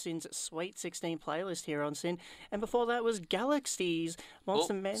 part of Sin's Sweet 16 playlist here on Sin. And before that was Galaxies,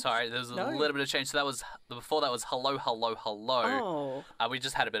 Monster Oh, Man. sorry, there's a No. little bit of change. So that was before that was hello, hello, hello. Oh. We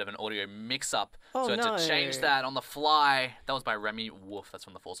just had a bit of an audio mix-up, Oh, so no. to change that on the fly, that was by Remy Wolf. That's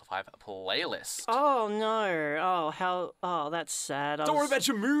from the Forza 5 playlist. Oh no! That's sad. Don't worry about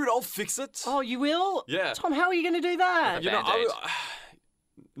your mood. I'll fix it. Oh, you will? Yeah. Tom, how are you going to do that? Yeah. You know, Band-Aid.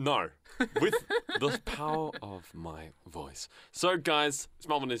 no. With the power of my voice. So, guys, it's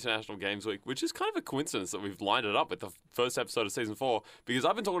Melbourne International Games Week, which is kind of a coincidence that we've lined it up with the first episode of Season 4, because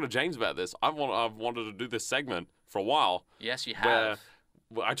I've been talking to James about this. I've wanted to do this segment for a while, Yes, you where have.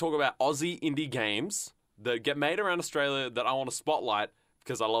 I talk about Aussie indie games that get made around Australia that I want to spotlight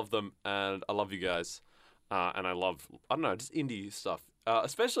because I love them and I love you guys. And I love, I don't know, just indie stuff.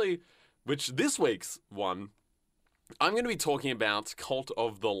 Especially, which this week's one, I'm going to be talking about Cult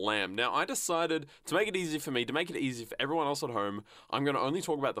of the Lamb. Now, I decided to make it easy for me, to make it easy for everyone else at home, I'm going to only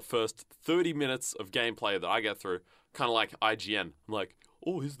talk about the first 30 minutes of gameplay that I get through, kind of like IGN. I'm like,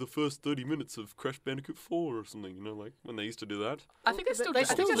 oh, here's the first 30 minutes of Crash Bandicoot 4 or something, you know, like when they used to do that. I think they still They do.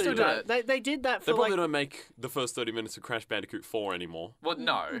 still do that. They did that They for probably like. don't make the first 30 minutes of Crash Bandicoot 4 anymore. Well,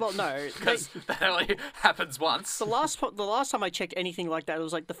 no. Well, no. They, Because that only happens once. the last time I checked anything like that, it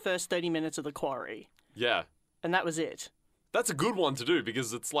was like the first 30 minutes of the quarry, Yeah. and that was it. That's a good one to do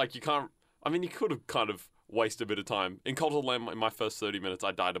because it's like you can't. I mean, you could have kind of wasted a bit of time. In Cult of the Lamb, in my first 30 minutes,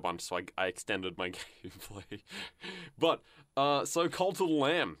 I died a bunch, so I extended my gameplay. But, so Cult of the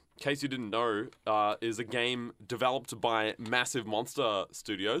Lamb. case you didn't know, is a game developed by Massive Monster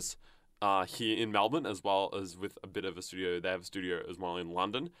Studios here in Melbourne, as well as with a bit of a studio. They have a studio as well in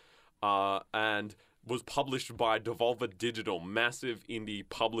London, and was published by Devolver Digital, massive indie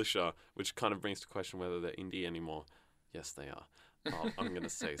publisher, which kind of brings to question whether they're indie anymore. Yes, they are. I'm going to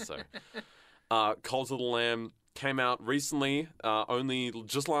say so. Cult of the Lamb came out recently, only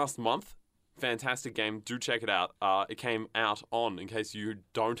just last month. Fantastic game. Do check it out. It came out on, in case you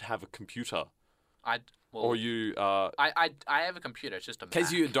don't have a computer. Or you... I have a computer, it's just a in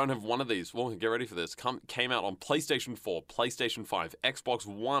case Mac. you don't have one of these, well, get ready for this. Came out on PlayStation 4, PlayStation 5, Xbox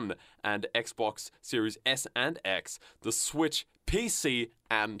One, and Xbox Series S and X, the Switch, PC,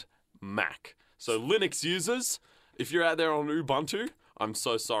 and Mac. So Linux users, if you're out there on Ubuntu, I'm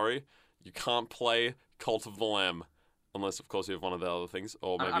so sorry. You can't play Cult of the Lamb. Unless, of course, you have one of the other things,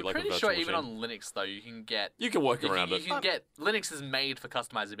 or maybe I'm like a pretty virtual sure even machine. on Linux, though, you can get... You can work around You it. can get... Linux is made for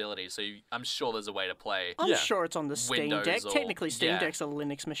customizability, so I'm sure there's a way to play. I'm Yeah. sure it's on the Steam Windows Deck. or- Technically, Steam yeah. Deck's a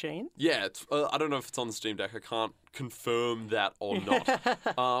Linux machine. Yeah, it's, I don't know if it's on the Steam Deck. I can't confirm that or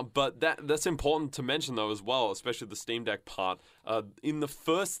not. But that's important to mention, though, as well, especially the Steam Deck part. In the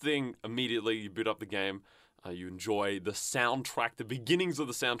first thing, immediately you boot up the game, you enjoy the soundtrack, the beginnings of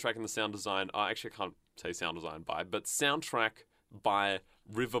the soundtrack and the sound design. Actually, I can't say sound design but soundtrack by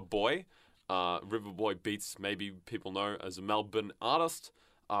River Boy. River Boy Beats, maybe people know as a Melbourne artist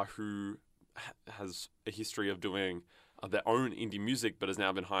who has a history of doing their own indie music, but has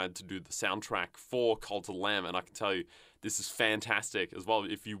now been hired to do the soundtrack for Cult of the Lamb. And I can tell you, this is fantastic as well.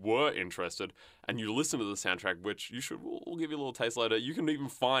 If you were interested and you listen to the soundtrack, which you should, we'll give you a little taste later, you can even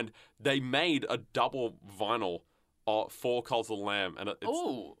find they made a double vinyl for Cult of the Lamb, and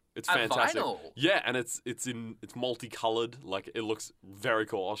it's a fantastic. vinyl? Yeah, and it's multicolored. Like, it looks very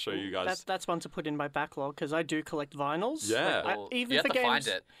cool. I'll show you guys. That's one to put in my backlog because I do collect vinyls. Yeah. Like, Well, even you have for to games, find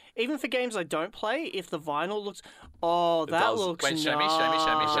it. even for games I don't play, if the vinyl looks, that does. looks Wait, nice. show me.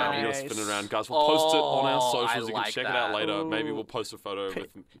 I'm gonna spin it around, guys. We'll post it on our Oh, socials. I You can like check it out that. later. Maybe Ooh. we'll post a photo with.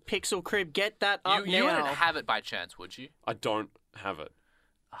 Pixel Crib, get that up You wouldn't now. have it by chance, would you? I don't have it.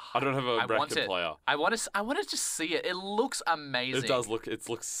 I don't have a I want record it. player. I want to just see it. It looks amazing. It does look. It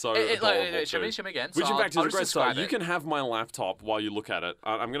looks so Like, adorable. show too. me again. Which So in fact I'll is a just great start. describe You it. can have my laptop while you look at it.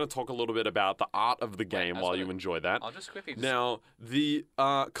 I'm going to talk a little bit about the art of the game I while was you gonna- enjoy that. I'll just quickly. Now, the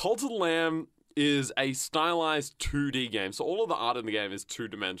Cult of the Lamb is a stylized 2D game. So all of the art in the game is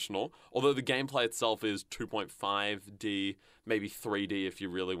two-dimensional, although the gameplay itself is 2.5D, maybe 3D if you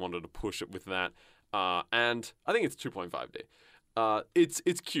really wanted to push it with that. And I think it's 2.5D.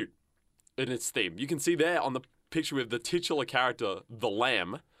 It's cute in its theme. You can see there on the picture with the titular character, the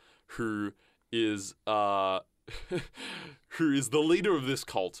Lamb, who is who is the leader of this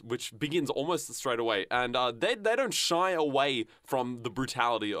cult, which begins almost straight away. And they don't shy away from the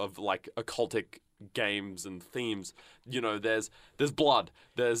brutality of like occultic games and themes. You know, there's blood,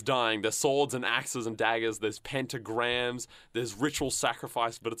 there's dying, there's swords and axes and daggers, there's pentagrams, there's ritual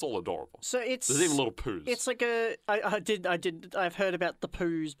sacrifice, but it's all adorable. So it's There's even little poos. It's like I've heard about the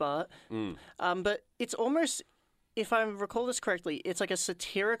poos, but it's almost, if I recall this correctly, it's like a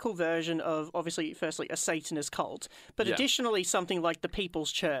satirical version of, obviously, firstly, a Satanist cult, but Yeah. additionally something like the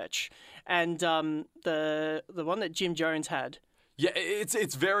People's Church and the one that Jim Jones had. Yeah, it's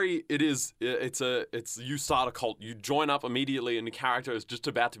you start a cult, you join up immediately, and the character is just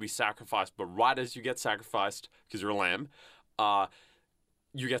about to be sacrificed, but right as you get sacrificed, because you're a lamb,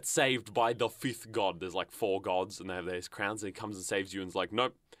 you get saved by the fifth god. There's like 4 gods, and they have these crowns, and he comes and saves you, and it's like,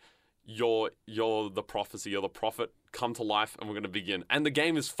 nope, you're the prophecy, you're the prophet, come to life, and we're going to begin. And the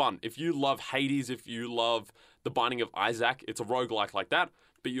game is fun. If you love Hades, if you love The Binding of Isaac, it's a roguelike like that.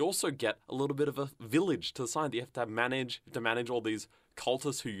 But you also get a little bit of a village to the side. You have to manage all these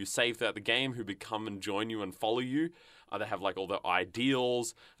cultists who you save throughout the game, who become and join you and follow you. They have like all their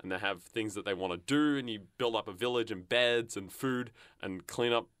ideals, and they have things that they want to do, and you build up a village and beds and food and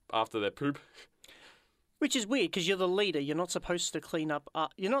clean up after their poop. Which is weird because you're the leader. You're not supposed to clean up.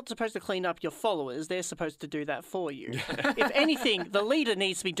 You're not supposed to clean up your followers. They're supposed to do that for you. If anything, the leader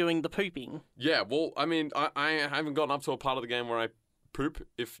needs to be doing the pooping. Yeah, well, I mean, I haven't gotten up to a part of the game where I poop,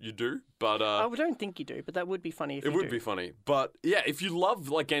 if you do, but I don't think you do, but that would be funny if you it would do. be funny. But yeah, if you love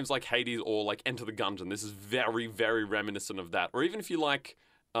like games like Hades or like Enter the Gungeon, this is very, very reminiscent of that. Or even if you like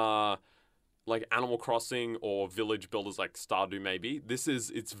Animal Crossing or Village Builders like Stardew maybe,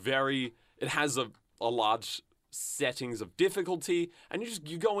 it has a large settings of difficulty, and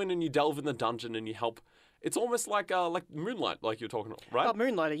you go in and you delve in the dungeon and you help. It's almost like Moonlight, like you're talking about, right? Oh,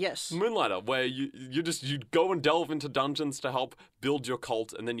 Moonlighter, yes. Moonlighter, where you go and delve into dungeons to help build your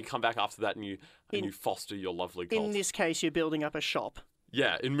cult, and then you come back after that and you foster your lovely cult. In this case, you're building up a shop.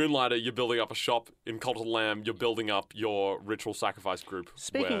 Yeah, in Moonlighter, you're building up a shop. In Cult of the Lamb, you're building up your ritual sacrifice group.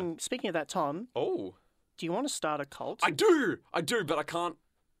 Speaking of that, Tom, Oh, do you want to start a cult? I do, but I can't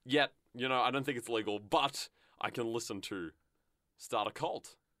yet. You know, I don't think it's legal, but I can listen to Start a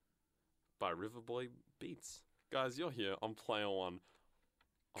Cult by Riverboy Beats. Guys, you're here on Player One.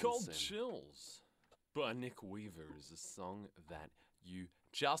 Cold Sin. Chills by Nick Weaver is a song that You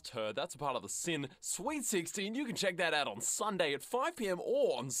just heard. That's a part of the Sin Sweet 16. You can check that out on Sunday at 5 p.m.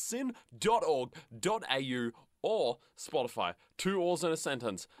 or on sin.org.au or Spotify. 2 ors in a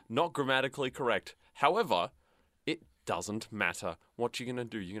sentence. Not grammatically correct. However, it doesn't matter. What you're going to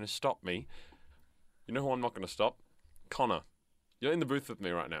do, you're going to stop me. You know who I'm not going to stop? Connor. You're in the booth with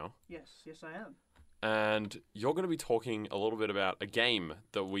me right now. Yes, I am. And you're going to be talking a little bit about a game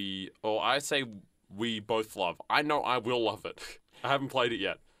that we both love. I know I will love it. I haven't played it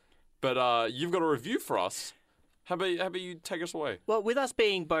yet. But you've got a review for us. How about you take us away? Well, with us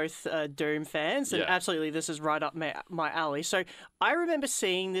being both Doom fans, and Yeah. absolutely this is right up my alley. So I remember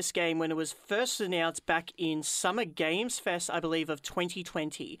seeing this game when it was first announced back in Summer Games Fest, I believe, of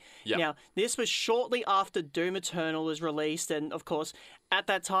 2020. Yeah. Now, this was shortly after Doom Eternal was released, and of course, at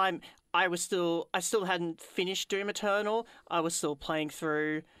that time, I still hadn't finished Doom Eternal. I was still playing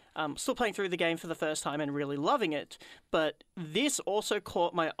through the game for the first time and really loving it. But this also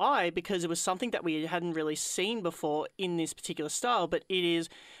caught my eye because it was something that we hadn't really seen before in this particular style, but it is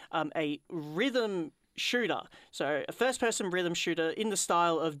a rhythm shooter. So a first-person rhythm shooter in the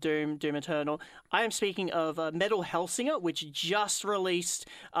style of Doom Eternal. I am speaking of Metal Hellsinger, which just released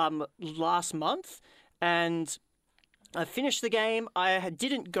last month. And I finished the game. I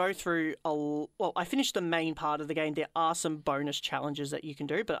didn't go through I finished the main part of the game. There are some bonus challenges that you can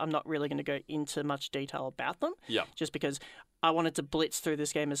do, but I'm not really going to go into much detail about them. Yeah. Just because I wanted to blitz through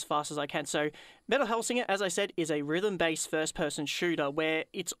this game as fast as I can. So Metal Hellsinger, as I said, is a rhythm-based first-person shooter where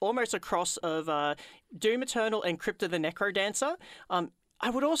it's almost a cross of Doom Eternal and Crypto the Necrodancer. I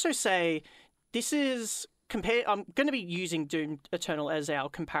would also say this is... I'm going to be using Doom Eternal as our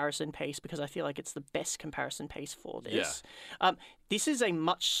comparison piece because I feel like it's the best comparison piece for this. Yeah. This is a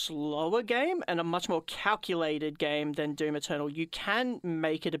much slower game and a much more calculated game than Doom Eternal. You can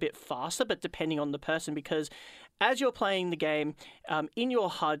make it a bit faster, but depending on the person, because as you're playing the game, in your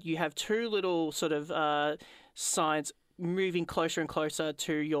HUD, you have 2 little sort of signs moving closer and closer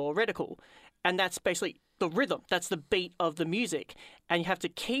to your reticle. And that's basically the rhythm. That's the beat of the music. And you have to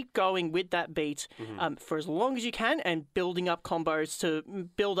keep going with that beat for as long as you can and building up combos to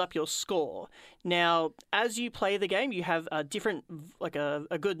build up your score. Now, as you play the game, you have a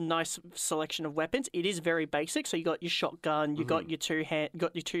good, nice selection of weapons. It is very basic. So you got your shotgun, you got your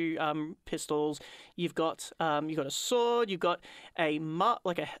two pistols, you've got a sword, you've got a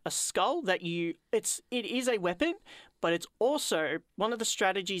skull that it is a weapon. But it's also one of the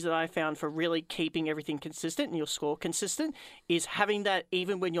strategies that I found for really keeping everything consistent and your score consistent is having that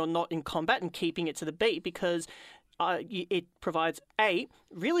even when you're not in combat and keeping it to the beat because it provides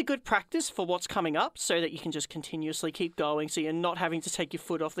really good practice for what's coming up so that you can just continuously keep going so you're not having to take your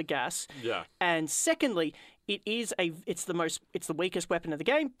foot off the gas. Yeah. And secondly, it's the weakest weapon of the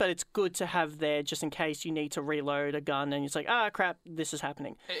game, but it's good to have there just in case you need to reload a gun and it's like, crap, this is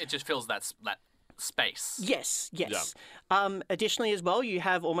happening. It just fills that space. Yes. Yeah. Additionally, as well, you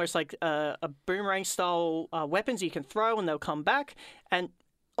have almost like a boomerang style weapons you can throw and they'll come back. And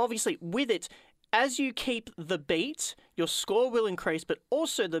obviously, with it, as you keep the beat, your score will increase, but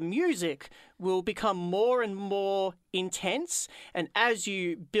also the music will become more and more intense. And as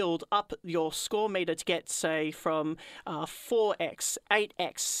you build up your score meter to get, say, from 4x,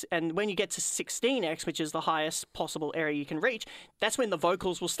 8x, and when you get to 16x, which is the highest possible area you can reach, that's when the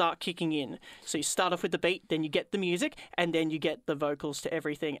vocals will start kicking in. So you start off with the beat, then you get the music, and then you get the vocals to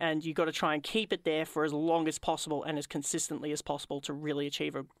everything. And you got to try and keep it there for as long as possible and as consistently as possible to really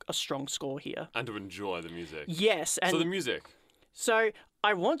achieve a strong score here. And to enjoy the music. Yes. And so the music. So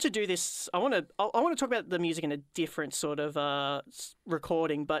I want to do this. I want to talk about the music in a different sort of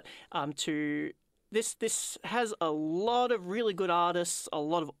recording, but this has a lot of really good artists, a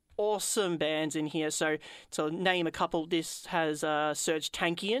lot of awesome bands in here. So to name a couple, this has Serge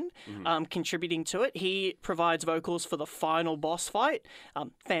Tankian contributing to it. He provides vocals for the final boss fight.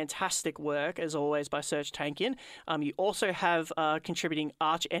 Fantastic work, as always, by Serge Tankian. You also have contributing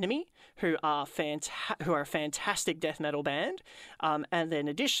Arch Enemy, who are a fantastic death metal band. And then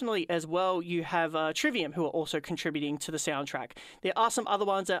additionally, as well, you have Trivium, who are also contributing to the soundtrack. There are some other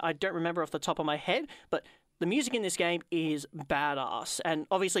ones that I don't remember off the top of my head, but the music in this game is badass, and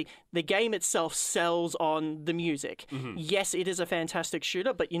obviously the game itself sells on the music. Yes, it is a fantastic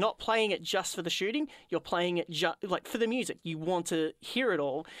shooter, but you're not playing it just for the shooting. You're playing it like for the music. You want to hear it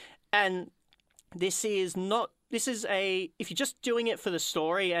all, and this is if you're just doing it for the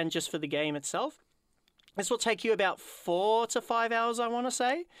story and just for the game itself, this will take you about 4 to 5 hours, I want to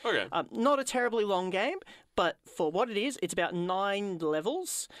say. Okay. Not a terribly long game, but for what it is, it's about 9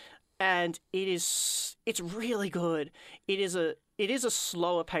 levels, and it's really good. It is a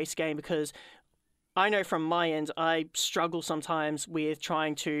slower paced game because I know from my end, I struggle sometimes with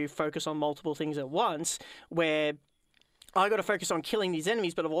trying to focus on multiple things at once, where I got to focus on killing these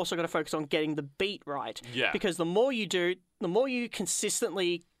enemies, but I've also got to focus on getting the beat right. Yeah. Because the more you do, the more you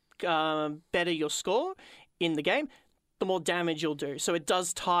consistently better your score in the game, the more damage you'll do. So it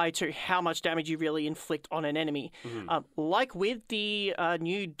does tie to how much damage you really inflict on an enemy. Like with the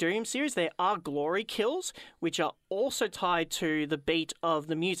new Doom series, there are glory kills, which are also tied to the beat of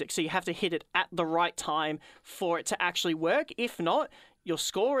the music. So you have to hit it at the right time for it to actually work. If not, your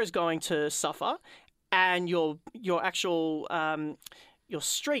score is going to suffer, and your actual your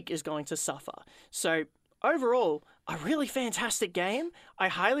streak is going to suffer. So overall, a really fantastic game. I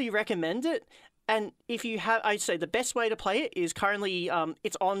highly recommend it. And if you have, I'd say the best way to play it is currently,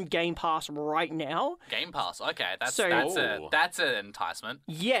 it's on Game Pass right now. Game Pass. Okay, that's Oh. that's an enticement.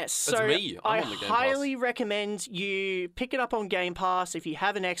 Yes, so me. I I'm on the Game highly recommend you pick it up on Game Pass if you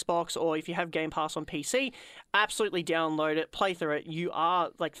have an Xbox or if you have Game Pass on PC. Absolutely download it, play through it. You are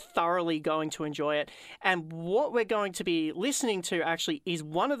like thoroughly going to enjoy it. And what we're going to be listening to actually is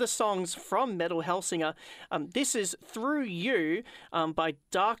one of the songs from Metal Hellsinger. This is Through You by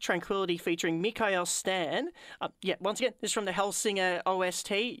Dark Tranquility featuring Mikael Stan. Once again, this is from the Hellsinger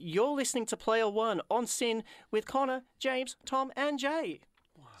OST. You're listening to Player One on Sin with Connor, James, Tom, and Jay.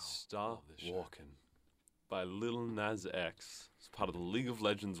 Start Walking by Lil Nas X. It's part of the League of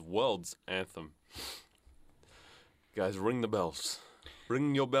Legends World's Anthem. Guys, ring the bells.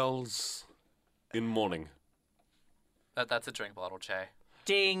 Ring your bells in morning. That's a drink bottle, Che.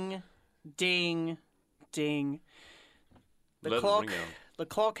 Ding, ding, ding. Let it ring out. The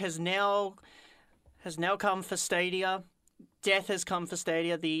clock has now come for Stadia. Death has come for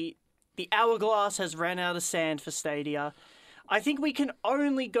Stadia. The hourglass has ran out of sand for Stadia. I think we can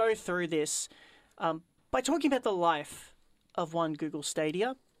only go through this by talking about the life of one Google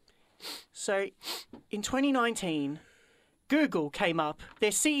Stadia. So, in 2019, Google came up.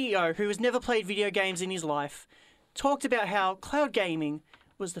 Their CEO, who has never played video games in his life, talked about how cloud gaming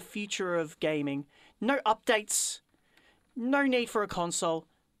was the future of gaming. No updates, no need for a console,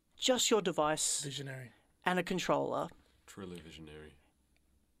 just your device Visionary. and a controller. Truly visionary.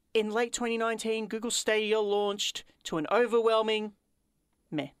 In late 2019, Google Stadia launched to an overwhelming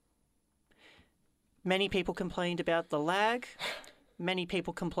meh. Many people complained about the lag. Many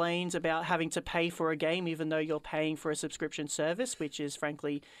people complained about having to pay for a game even though you're paying for a subscription service, which is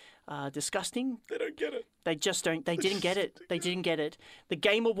frankly disgusting. They don't get it. They just don't. They didn't get it. They didn't get it. The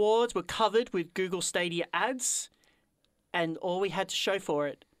Game Awards were covered with Google Stadia ads, and all we had to show for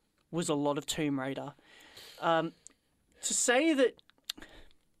it was a lot of Tomb Raider. To say that...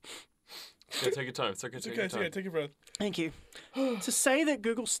 Yeah, take your time. It's okay. Take your time. Take your breath. Thank you. To say that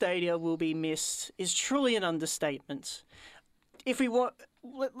Google Stadia will be missed is truly an understatement. If we want...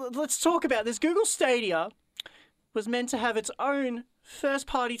 Let's talk about this. Google Stadia was meant to have its own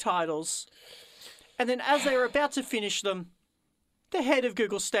first-party titles, and then as they were about to finish them, the head of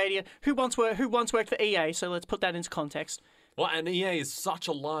Google Stadia, who once worked for EA, so let's put that into context. Well, and EA is such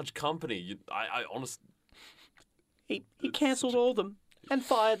a large company. I honestly... He cancelled all of them and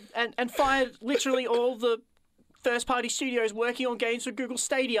fired literally all the first-party studios working on games for Google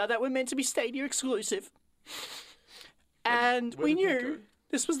Stadia that were meant to be Stadia exclusive. And we knew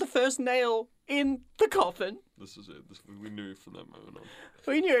this was the first nail in the coffin. This is it. We knew from that moment on.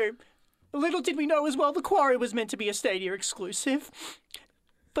 We knew. Little did we know as well, The Quarry was meant to be a Stadia exclusive.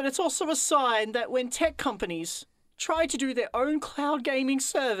 But it's also a sign that when tech companies try to do their own cloud gaming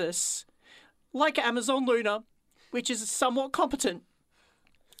service, like Amazon Luna, which is somewhat competent,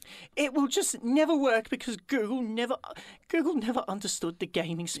 it will just never work because Google never understood the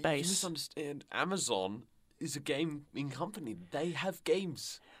gaming You space. misunderstand. Amazon is a gaming company. They have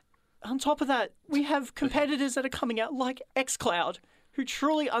games. On top of that, we have competitors that are coming out like xCloud, who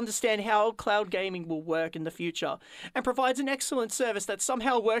truly understand how cloud gaming will work in the future and provides an excellent service that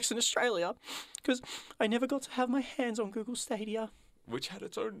somehow works in Australia, because I never got to have my hands on Google Stadia. Which had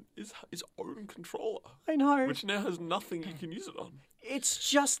its own controller. I know. Which now has nothing you can use it on. It's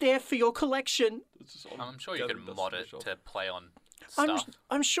just there for your collection. It's just on I'm sure you can mod it to play on stuff.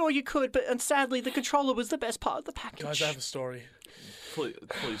 I'm sure you could, but sadly the controller was the best part of the package. Guys, I have a story.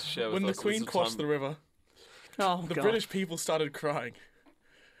 Please share with When the us. Queen It's a crossed time- the river, Oh the god. British people started crying.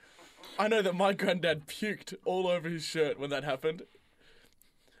 I know that my granddad puked all over his shirt when that happened.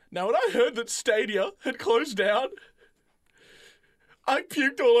 Now, when I heard that Stadia had closed down, I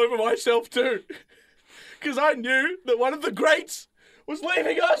puked all over myself too. Because I knew that one of the greats was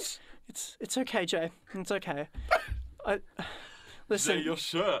leaving us. It's okay, Jay. It's okay. Say Listen, your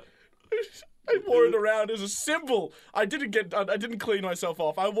shirt. I wore it around as a symbol. I didn't clean myself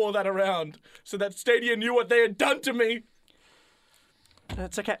off. I wore that around so that Stadia knew what they had done to me.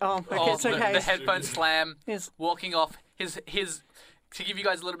 it's okay. Oh, okay, Oh, it's okay. the headphone slam, Yes. walking off. His. To give you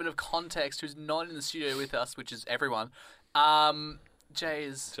guys a little bit of context, who's not in the studio with us, which is everyone.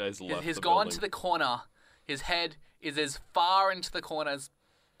 Jay's left he's the gone building. to the corner. His head is as far into the corner as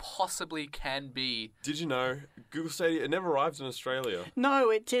possibly can be. Did you know Google Stadia? It never arrived in Australia, No,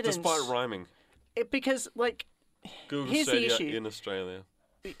 it didn't. despite rhyming. Because like Google Here's the Stadia issue. in Australia.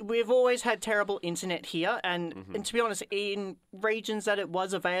 we've always had terrible internet here, and Mm-hmm. and to be honest, in regions that it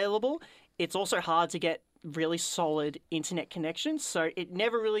was available, it's also hard to get really solid internet connections. So it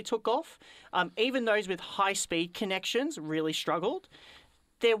never really took off. Even those with high speed connections really struggled.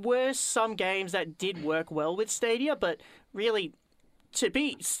 There were some games that did work well with Stadia, but really, to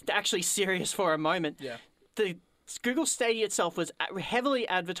be actually serious for a moment, Yeah. the Google Stadia itself was heavily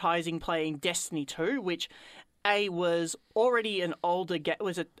advertising playing Destiny 2, which was already an older game.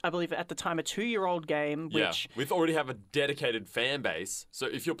 I believe at the time a 2-year-old game. Which Yeah, we already have a dedicated fan base. So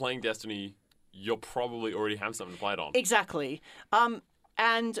if you're playing Destiny, you'll probably already have something to play it on. exactly,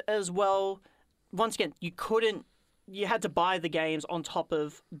 and as well, once again, you had to buy the games on top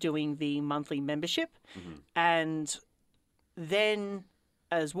of doing the monthly membership, and then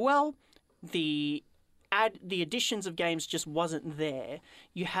as well, the additions of games just wasn't there.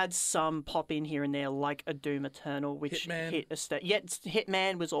 You had some pop in here and there, like a Doom Eternal, which Hitman. hit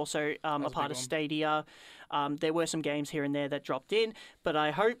Hitman was also a was a part big of one. Stadia. There were some games here and there that dropped in, but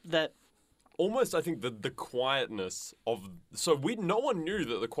I hope that Almost, I think the quietness of no one knew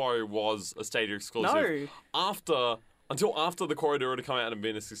that the Quarry was a Stadia exclusive until after the Quarry had already come out and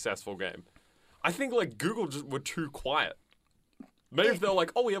been a successful game. I think like Google just were too quiet. Maybe if they're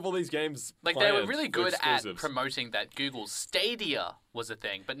like, oh, we have all these games. Like they were planned really for good at exclusives. promoting that Google Stadia was a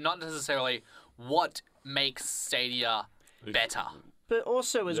thing, but not necessarily what makes Stadia better. But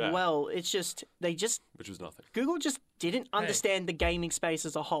also as Yeah. well, it's just which was nothing. Google just didn't understand the gaming space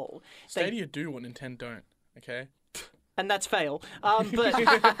as a whole. They- Stadia do what Nintendo don't. Okay. and that's fail.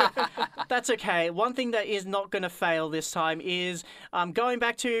 But that's okay. One thing that is not going to fail this time is going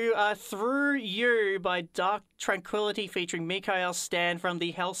back to Through You by Dark Tranquility featuring Mikael Stan from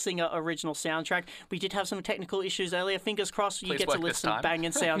the Hellsinger original soundtrack. We did have some technical issues earlier. Fingers crossed you Please get to work this listen to time.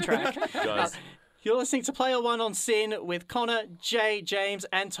 banging soundtrack. Guys, You're listening to Player One on Sin with Connor, Jay, James,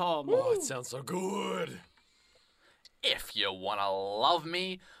 and Tom. oh, it sounds so good. If You Wanna Love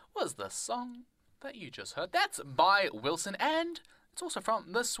Me was the song that you just heard. That's by Wilson, and it's also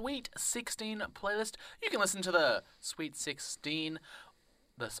from the Sweet 16 playlist. You can listen to the Sweet 16,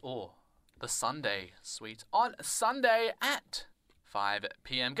 the Sunday Suite on Sunday at 5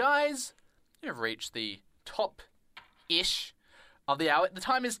 p.m. Guys, you've reached the top-ish of the hour. The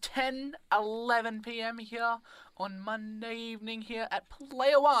time is 10:11 p.m. here on Monday evening here at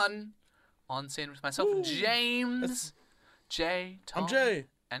Player One on scene with myself, James, Jay, Tom, I'm Jay.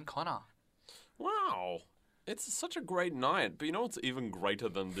 and Connor. Wow. It's such a great night. But you know what's even greater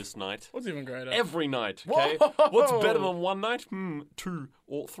than this night? What's even greater? Every night, okay? Whoa! What's better than one night? 2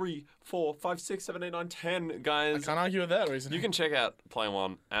 or 3, 4, 5, 6, 7, 8, 9, 10, guys. Can't argue with that reason. You can check out Play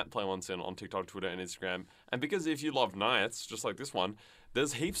One at Play One Sin on TikTok, Twitter, and Instagram. And because if you love nights, just like this one,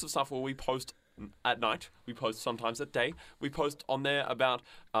 there's heaps of stuff where we post at night. We post sometimes at day. We post on there about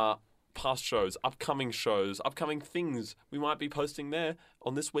past shows, upcoming things we might be posting there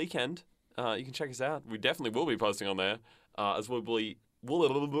on this weekend. You can check us out. We definitely will be posting on there, as we'll be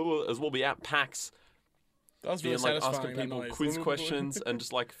at PAX. That was really Being like satisfying. asking that people noise. quiz questions and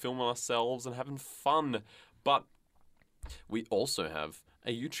just like filming ourselves and having fun. But we also have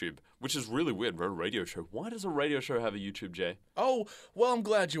a YouTube, which is really weird. We're a radio show. Why does a radio show have a YouTube, Jay? Oh, well, I'm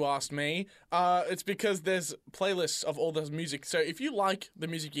glad you asked me. It's because there's playlists of all the music. So if you like the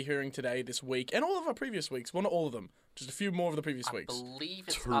music you're hearing today, this week, and all of our previous weeks, well, not all of them, Just a few more of the previous I weeks. believe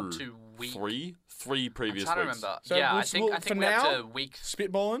it's up to week... Three previous I'm trying weeks. to remember. So yeah, we'll- I think for we're up now, to week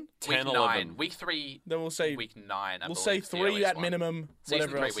Spitballing. 10, 9. 11. Week 3, Then we'll say week 9, I we'll believe, say is the 3 earliest at one. minimum. Season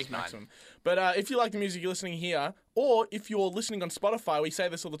Whatever 3, else week is 9. maximum. But if you like the music you're listening here, or if you're listening on Spotify, we say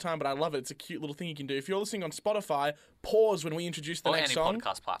this all the time, but I love it. It's a cute little thing you can do. If you're listening on Spotify, pause when we introduce the Or next any song.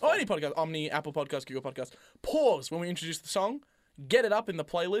 podcast platform. Or any podcast, Omni, Apple Podcast, Google Podcast. Pause when we introduce the song. Get it up in the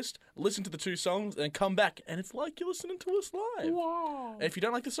playlist, listen to the 2 songs, and come back, and it's like you're listening to us live. Wow. And if you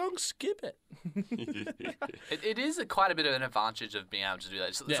don't like the song, skip it. It is quite a bit of an advantage of being able to do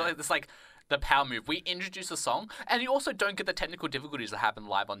that. Yeah. It's like the power move. We introduce a song, and you also don't get the technical difficulties that happen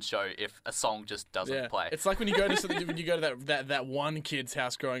live on show if a song just doesn't Yeah, play. it's like when you go to when you go to that one kid's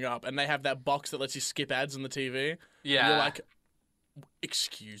house growing up, and they have that box that lets you skip ads on the TV. Yeah. You're like,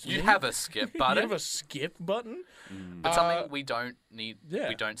 excuse me. You have a skip You button. have a skip button. But something we don't need, yeah.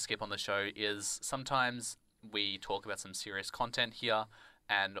 we don't skip on the show is sometimes we talk about some serious content here,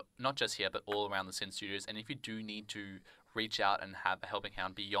 and not just here, but all around the Sin Studios. And if you do need to reach out and have a helping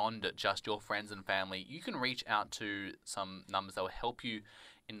hand beyond just your friends and family, you can reach out to some numbers that will help you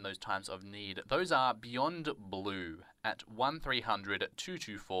in those times of need. Those are Beyond Blue at 1300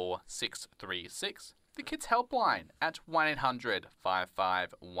 224 636, the Kids Helpline at 1-800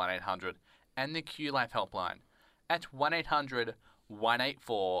 55 1800, and the Q Life Helpline at 1-800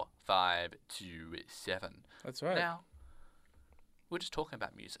 184 527. That's right. Now, we're just talking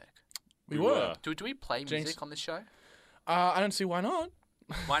about music. we were. Do we play James- music on this show? I don't see why not.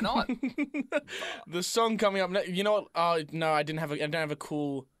 Why not? The song coming up next. You know what? Oh no, I don't have a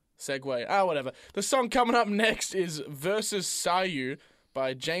cool segue. Whatever. The song coming up next is Versus Sayu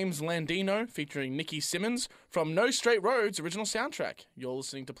by James Landino featuring Nikki Simmons from No Straight Roads original soundtrack. You're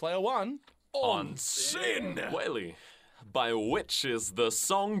listening to Player One. On Sin. Whaley. By which is the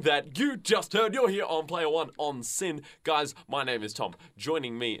song that you just heard. You're here on Player One on Sin. Guys, my name is Tom.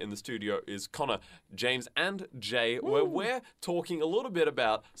 Joining me in the studio is Connor, James, and Jay, where we're talking a little bit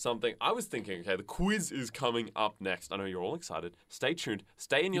about something. I was thinking, okay, the quiz is coming up next. I know you're all excited. Stay tuned.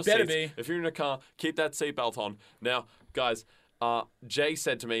 Stay in your better seats. be. If you're in a car, keep that seatbelt on. Now, guys, Jay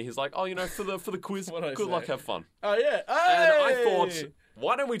said to me, he's like, oh, for the quiz, What'd I good say? luck, have fun. Oh yeah. And I Hey! thought,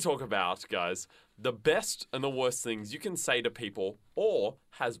 why don't we talk about, guys, the best and the worst things you can say to people or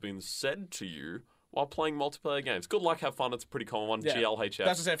has been said to you while playing multiplayer games. Good luck, have fun. It's a pretty common one. Yeah. GLHF.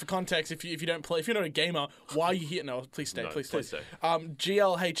 That's what I say. For context, if you don't play, if you're not a gamer, why are you here? No, please stay. No, please please stay. stay.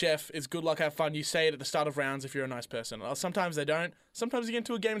 GLHF is good luck, have fun. You say it at the start of rounds if you're a nice person. Sometimes they don't. Sometimes you get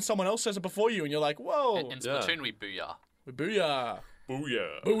into a game and someone else says it before you, and you're like, whoa, In Splatoon, we booyah. booyah,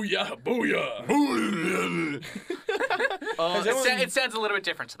 Booyah. booyah, booyah. It sounds a little bit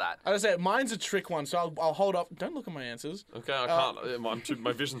different to that. As I say, mine's a trick one, so I'll hold up. Don't look at my answers. Okay, I can't.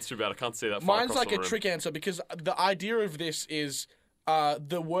 My vision's too bad. I can't see that far Mine's across like the a room. trick answer because the idea of this is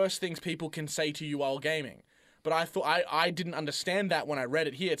the worst things people can say to you while gaming. But I thought I didn't understand that when I read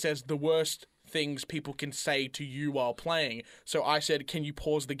it here. It says the worst things people can say to you while playing. So I said, can you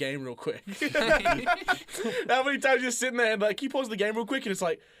pause the game real quick? How many times you're sitting there and like, can you pause the game real quick? And it's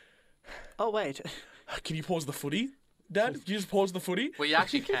like, Oh, wait. can you pause the footy, Dad? Can you just pause the footy? Well, you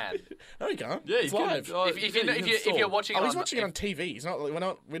actually can. No, you can't. Yeah, you it's can. live. If you're watching it Oh, he's on, watching it on TV. It's not.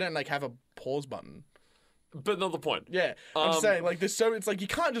 We don't like have a pause button. But not the point. Yeah, I'm saying like there's so it's like you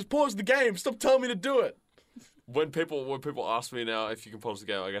can't just pause the game. Stop telling me to do it. When people ask me now if you can pause the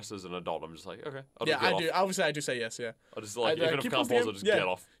game, I guess as an adult, I'm just like, okay, I'll just Yeah, get I do. off. Obviously, I do say yes. Yeah. I'll just like, I even if I keep can't pausing pause, the I'll just game. get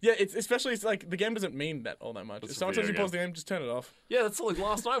off. Yeah, especially it's like the game doesn't mean that all that much. It's If a someone tells you video pause the game, just turn it off. Yeah, that's like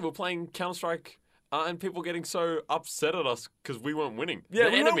last night we were playing Counter-Strike and people getting so upset at us because we weren't winning. Yeah,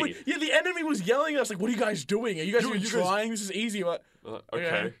 the enemy. the enemy was yelling at us like, "What are you guys doing? Are you guys even you guys- trying? This is easy." What?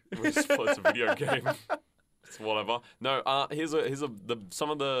 Okay, we just play a video game. It's whatever. No,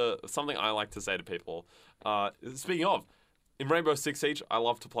 something I like to say to people. Speaking of, in Rainbow Six Siege, I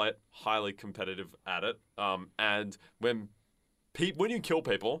love to play it. Highly competitive at it. And when you kill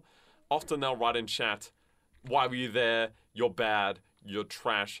people, often they'll write in chat, "Why were you there? You're bad. You're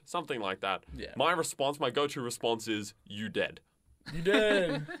trash." Something like that. Yeah. My go-to response is, "You dead." You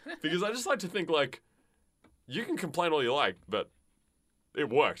did. Because I just like to think like, you can complain all you like, but it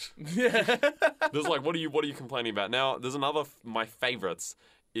worked. Yeah. There's like, what are you complaining about? Now, there's another, my favorites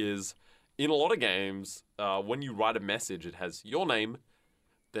is, in a lot of games, when you write a message, it has your name,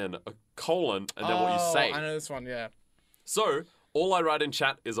 then a colon, and then what you say. I know this one. Yeah. So, all I write in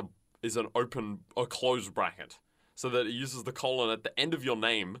chat is a closed bracket. So that it uses the colon at the end of your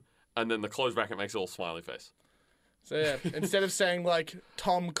name, and then the closed bracket makes a little smiley face. So yeah, instead of saying like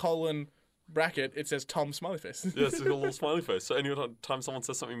Tom colon bracket, it says Tom smiley face. Yeah, it's a little smiley face. So any time someone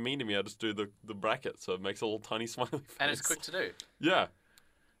says something mean to me, I just do the bracket, so it makes a little tiny smiley face. And it's quick to do. Yeah.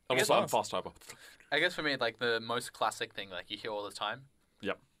 And guess also, I'm fast typer. I guess for me, like the most classic thing like you hear all the time.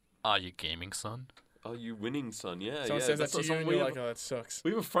 Yep. Are you gaming, son? Are you winning, son? Yeah, Someone yeah. says that that's to you, something and we you're have- like, oh, that sucks.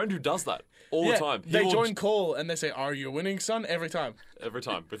 We have a friend who does that all Yeah, the time. they will join call and they say, "Are you winning, son?" Every time. every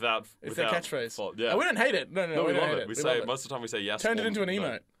time without. It's their without catchphrase. fault. Yeah. And we don't hate it. No, No, we don't love hate it. We love say it. most of the time we say yes. Turned it or into an no.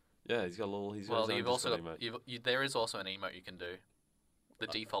 emote. Yeah, he's got a little. He's got Well, his own you've also Discord got, emote. there is also an emote you can do. The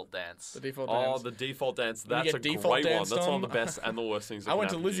default dance. The default Oh, dance. the default dance. you That's get a default great one. danced That's one on. of the best and the worst things. That I can went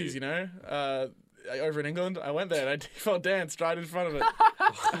to happen Lizzie's, you. you know, over in England. I went there and I default danced right in front of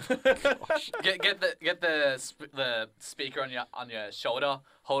it. Get the speaker on your shoulder,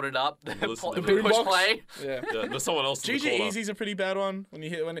 hold it up, then Listen to the push boombox. play. Yeah. Yeah, there's someone else. in the GG corner. Easy's a pretty bad one when you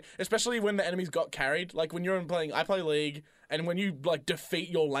hit especially when the enemies got carried. Like when you're playing, I play League, and when you like defeat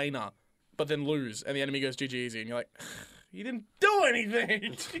your laner, but then lose, and the enemy goes GG Easy, and you're like, you didn't do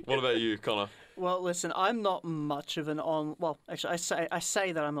anything. What about you, Connor? Well, listen, I'm not much of an Well, actually, I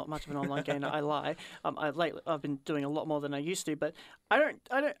say that I'm not much of an online gamer. I lie. I've been doing a lot more than I used to, but I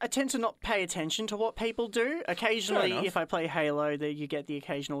tend to not pay attention to what people do. Occasionally, enough. if I play Halo, you get the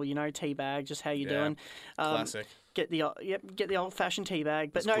occasional, teabag, just how you Yeah. doing. Classic. Get the old-fashioned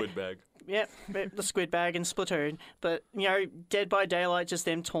teabag, but no, Squid bag. yeah, the squid bag and Splatoon. But Dead by Daylight, just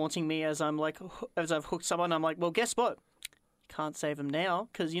them taunting me as as I've hooked someone. I'm like, well, guess what? Can't save them now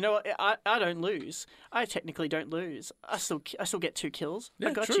because you know what? I don't lose. I technically don't lose. I still get 2 kills.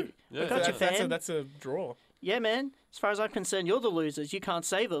 I got true. you. Yeah, I got you, fan. That's a draw. Yeah, man. As far as I'm concerned, you're the losers. You can't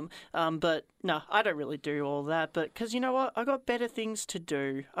save them. But no, I don't really do all that. But because you know what? I got better things to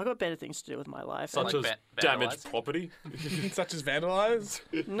do. I got better things to do with my life. Such Like as vandalize? damaged property. Such as Vandalize,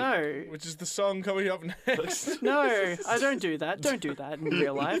 No, which is the song coming up next. no, I don't do that. Don't do that in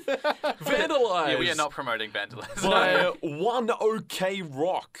real life. Vandalize. Yeah, we are not promoting vandalism. by One OK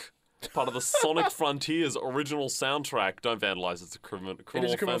Rock. It's part of the Sonic Frontiers original soundtrack. Don't vandalize. It's a criminal It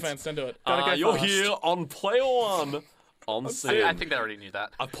is a criminal offense. Don't do it. Gotta go You're fast. here on Player One on scene. I think they already knew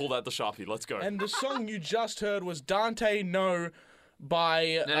that. I pulled out the Sharpie. Let's go. And the song you just heard was Dante No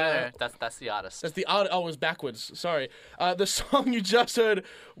by. No. That's the artist. That's the art. Oh, it was backwards. Sorry. The song you just heard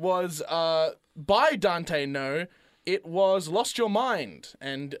was by Dante No. It was Lost Your Mind.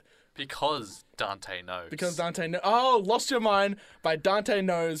 And Because Dante knows. because Dante No. Oh, Lost Your Mind by Dante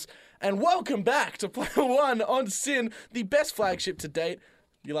Knows. And welcome back to Player One on Sin, the best flagship to date.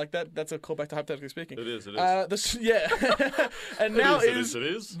 You like that? That's a callback to Hypothetically Speaking. It is, it is. Yeah. And now it is, it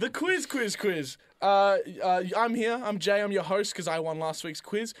is. the quiz. I'm here. I'm Jay. I'm your host because I won last week's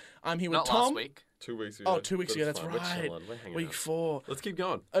quiz. I'm here Not with Tom. last week. 2 weeks ago. Oh, 2 weeks ago. That's fine. We're right. chilling. We're hanging Week out. 4. Let's keep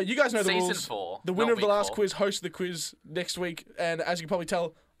going. You guys know the Season rules. 4, The winner not of the week last 4. quiz hosts the quiz next week. And as you can probably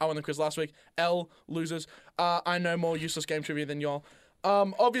tell, I won the quiz last week. L losers. I know more useless game trivia than y'all.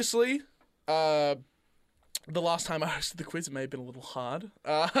 Obviously, the last time I hosted the quiz, it may have been a little hard.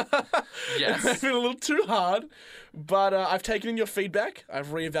 Yes. It may have been a little too hard. But I've taken in your feedback. I've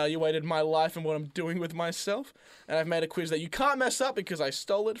reevaluated my life and what I'm doing with myself. And I've made a quiz that you can't mess up because I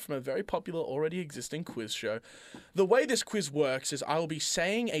stole it from a very popular, already existing quiz show. The way this quiz works is I will be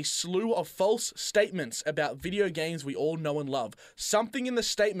saying a slew of false statements about video games we all know and love. Something in the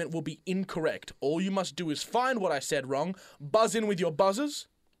statement will be incorrect. All you must do is find what I said wrong, buzz in with your buzzers.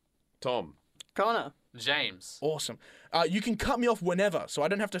 Tom. Connor. James. Awesome. You can cut me off whenever, so I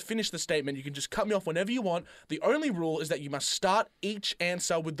don't have to finish the statement. You can just cut me off whenever you want. The only rule is that you must start each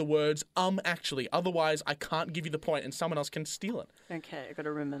answer with the words, actually. Otherwise, I can't give you the point and someone else can steal it. Okay, I gotta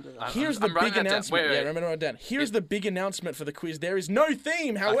remember that. Here's I'm the writing big that down. announcement. Wait. Yeah, remember to write it down. Here's the big announcement for the quiz. There is no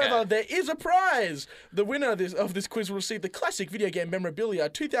theme. However, Okay. there is a prize. The winner of this quiz will receive the classic video game memorabilia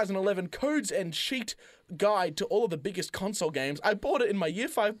 2011 codes and cheat guide to all of the biggest console games. I bought it in my Year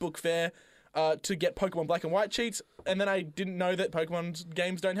 5 book fair to get Pokemon Black and White cheats, and then I didn't know that Pokemon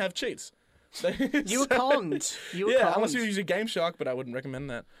games don't have cheats. You were conned. You were Yeah, conned. unless you use a Game Shark, but I wouldn't recommend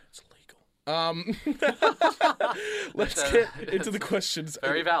that. It's illegal. Let's get into the questions.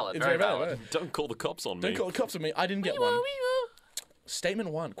 Very valid, It's very very valid. valid. Don't call the cops on me. Don't call the cops on me. I didn't get one. Statement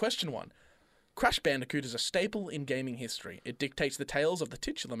 1. Question 1. Crash Bandicoot is a staple in gaming history. It dictates the tales of the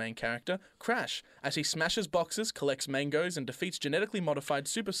titular main character, Crash, as he smashes boxes, collects mangoes, and defeats genetically modified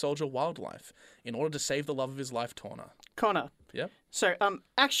super soldier Wildlife in order to save the love of his life, Torna. Connor. Yep. So,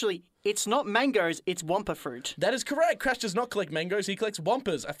 actually, it's not mangoes, it's Wampa fruit. That is correct. Crash does not collect mangoes, he collects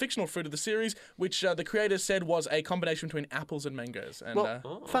Wampas, a fictional fruit of the series, which the creators said was a combination between apples and mangoes. And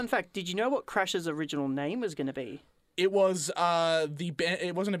Well, fun fact, did you know what Crash's original name was going to be? it was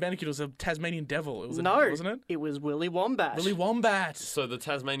it wasn't a bandicoot, it was a Tasmanian devil. It was No, wasn't it? it was Willy Wombat. Willy Wombat. So the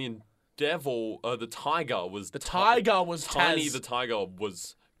Tasmanian the tiger was The tiger was Tiny Taz. the tiger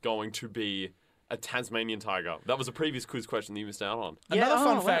was going to be a Tasmanian tiger. That was a previous quiz question that you missed out on. Another Yeah, fun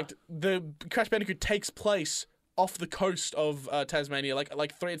oh, wow. fact: the Crash Bandicoot takes place off the coast of Tasmania.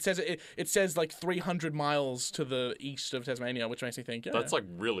 It says like 300 miles to the east of Tasmania, which makes me think, yeah, That's like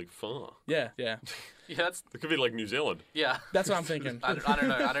really far. yeah. Yeah, that's It could be like New Zealand. yeah. That's what I'm thinking. I don't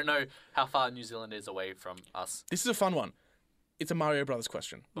know. I don't know how far New Zealand is away from us. This is a fun one. It's a Mario Brothers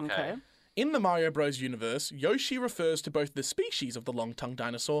question. Okay. In the Mario Bros. Universe, Yoshi refers to both the species of the long-tongued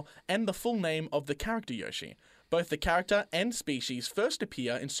dinosaur and the full name of the character Yoshi. Both the character and species first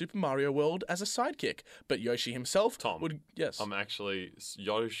appear in Super Mario World as a sidekick, but Yoshi himself Tom, would... Yes. Actually,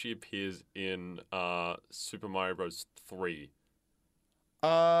 Yoshi appears in Super Mario Bros. 3.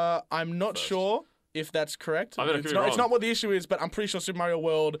 I'm not First. sure if that's correct. I mean, I could it's be not, it's wrong. not what the issue is, but I'm pretty sure Super Mario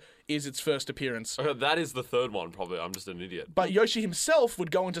World is its first appearance. Okay, that is the third one, probably. I'm just an idiot. But Yoshi himself would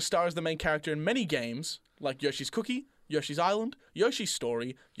go on to star as the main character in many games, like Yoshi's Cookie, Yoshi's Island, Yoshi's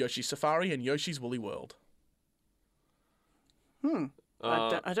Story, Yoshi's Safari, and Yoshi's Woolly World.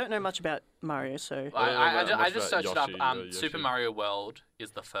 I don't know much about Mario, so I much just about searched up. Yoshi, Super Yoshi. Mario World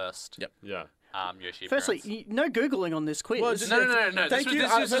is the first. Yep. Yeah. Yoshi. firstly, appearance. no googling on this quiz. Well, just- No. Thank This you.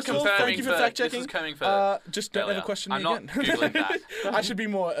 was just First of all, confirming thank you for fact checking. This is coming for. Just don't ever earlier. question me I'm not again. googling that. I should be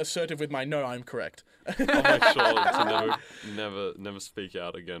more assertive with my no, I'm correct. I'll make sure to never speak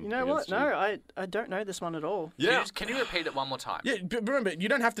out again. You know what? against No, you. I don't know this one at all. Yeah. Can you repeat it one more time? Yeah, but remember, you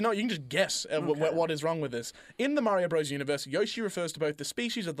don't have to know. You can just guess what is wrong with this. In the Mario Bros. Universe, Yoshi refers to both the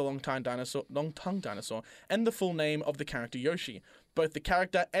species of the long-tongued dinosaur and the full name of the character Yoshi. Both the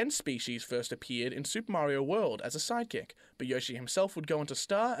character and species first appeared in Super Mario World as a sidekick, but Yoshi himself would go on to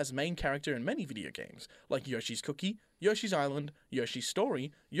star as main character in many video games, like Yoshi's Cookie, Yoshi's Island, Yoshi's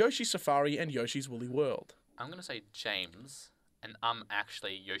Story, Yoshi's Safari, and Yoshi's Woolly World. I'm gonna say James, and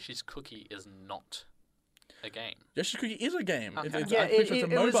actually Yoshi's Cookie is not a game. Yoshi's Cookie is a game. Okay. Yeah, I'm pretty sure it's a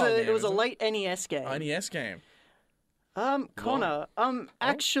mobile game. it was a isn't late NES game. NES game. Connor,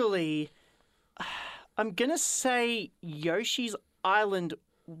 actually, I'm gonna say Yoshi's Island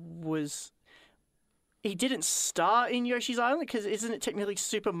was. He didn't star in Yoshi's Island because isn't it technically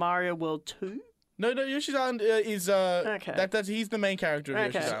Super Mario World 2? No, Yoshi's Island is Okay. He's the main character of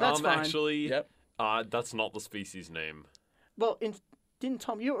Okay, Yoshi's Island. that's fine. Actually, Yep. that's not the species name. Well, didn't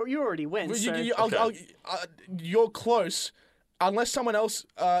Tom? You already went. Well, So. you're close. Unless someone else,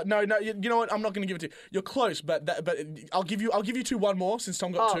 no, you know what? I'm not going to give it to you. You're close, but I'll give you two, one more since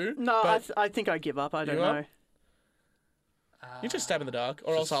Tom got two. No, but I think I give up. I don't give up? know. you just stab in the dark,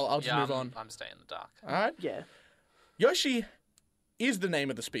 or else I'll just move on. I'm staying in the dark. All right. Yeah. Yoshi is the name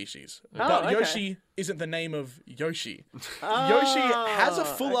of the species, Oh, but okay. Yoshi isn't the name of Yoshi. Yoshi has a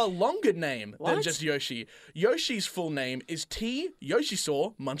fuller, longer name than What? just Yoshi. Yoshi's full name is T.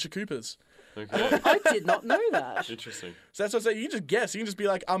 Yoshisaur Munchakoopas. Okay. I did not know that. Interesting. So that's what I'm saying. You can just guess. You can just be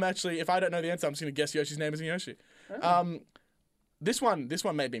like, I'm actually, if I don't know the answer, I'm just going to guess Yoshi's name isn't Yoshi. This one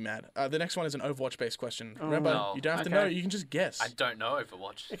made me mad. The next one is an Overwatch-based question. Remember, no. you don't have to Okay. know. You can just guess. I don't know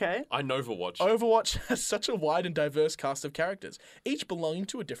Overwatch. Okay. I Overwatch. Overwatch has such a wide and diverse cast of characters, each belonging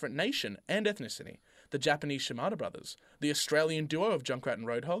to a different nation and ethnicity. The Japanese Shimada brothers, the Australian duo of Junkrat and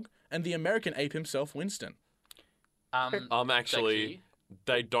Roadhog, and the American ape himself, Winston. Actually, Becky?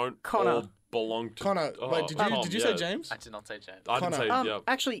 they don't Connor. all belong to. Connor, wait, did you say yeah. James? I did not say James. I didn't say. Connor. Yeah.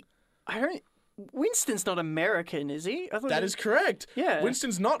 Actually, I don't. Winston's not American, is he? I thought That he- is correct. Yeah.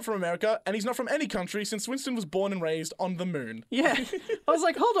 Winston's not from America, and he's not from any country since Winston was born and raised on the moon. Yeah. I was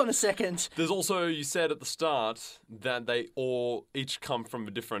like, hold on a second. There's also, you said at the start that they all each come from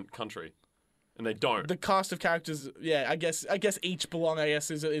a different country, and they don't. The cast of characters, yeah, I guess each belong. I guess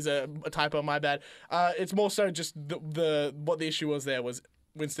is a typo. My bad. It's more so just the what the issue was there was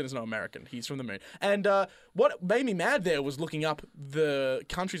Winston is no American. He's from the moon. And what made me mad there was looking up the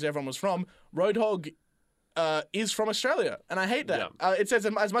countries everyone was from. Roadhog is from Australia, and I hate that. Yeah. It says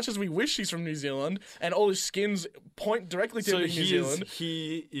as much as we wish he's from New Zealand, and all his skins point directly to so New Zealand.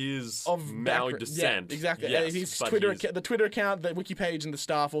 he is Of Maori background- descent. Yeah, exactly. Yes, His but Twitter, he's- the Twitter account, the wiki page, and the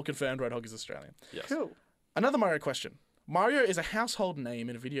staff all confirmed Roadhog is Australian. Yes. Cool. Another Mario question. Mario is a household name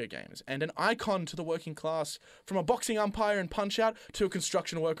in video games and an icon to the working class. From a boxing umpire in Punch-Out to a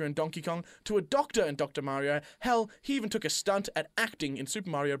construction worker in Donkey Kong to a doctor in Dr. Mario. Hell, he even took a stunt at acting in Super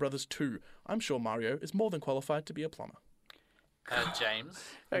Mario Bros. 2. I'm sure Mario is more than qualified to be a plumber. James,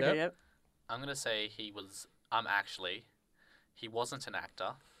 Okay, Yep. yep. I'm gonna say he was. He wasn't an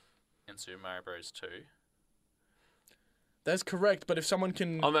actor in Super Mario Bros. 2. That's correct, but if someone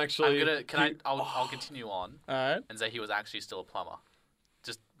can... I'm actually. I'll continue on Alright. and say he was actually still a plumber,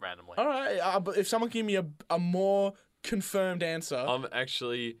 just randomly. Alright, but if someone can give me a more confirmed answer.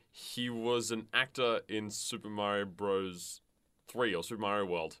 Actually, he was an actor in Super Mario Bros. 3 or Super Mario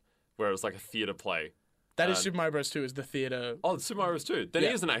World, where it was like a theater play. That is Super Mario Bros. 2 is the theater. Oh, it's Super Mario Bros. 2. Then Yeah.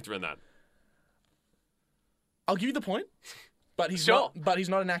 he is an actor in that. I'll give you the point. But he's Sure. not. But he's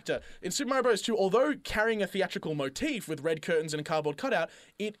not an actor in Super Mario Bros. 2. Although carrying a theatrical motif with red curtains and a cardboard cutout,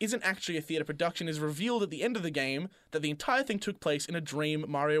 it isn't actually a theater production. It is revealed at the end of the game that the entire thing took place in a dream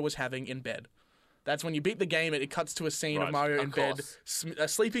Mario was having in bed. That's when you beat the game. It cuts to a scene of Right. Mario Of in bed, course.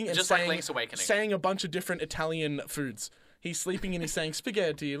 sleeping and Just like saying, Link's Awakening. saying a bunch of different Italian foods. He's sleeping and he's saying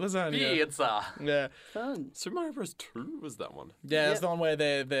spaghetti, lasagna. Pizza. Yeah, Fun. Super Mario Bros. 2 was that one? yeah, that's the one where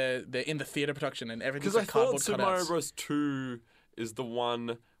they're in the theater production and everything's Because I like cardboard thought Super cutouts. Mario Bros. 2 is the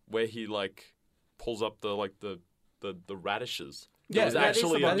one where he like pulls up the radishes. Yeah, it was that is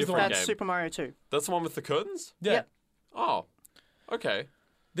actually the a one. different That's game. Super Mario 2. That's the one with the curtains? Yeah. Yep. Oh, okay.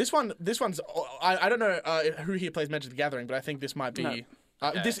 This one's. I don't know who here plays Magic the Gathering, but I think this might be.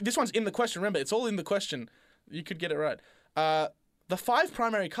 No. This one's in the question. Remember, it's all in the question. You could get it right. The 5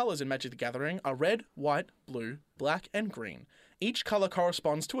 primary colors in Magic the Gathering are red, white, blue, black, and green. Each color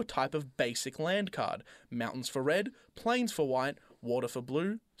corresponds to a type of basic land card: mountains for red, plains for white, water for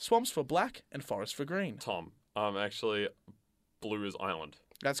blue, swamps for black, and forest for green. Tom, actually, blue is island.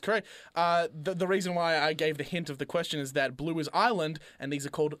 That's correct. The reason why I gave the hint of the question is that blue is island, and these are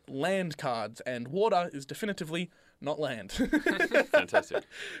called land cards, and water is definitively not land. Fantastic.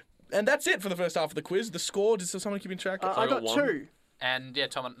 And that's it for the first half of the quiz. The score, is there someone keeping track? I got got 2. And yeah,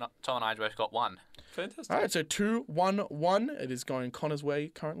 Tom and I both got 1. Fantastic. All right, so 2-1-1. It is going Connor's way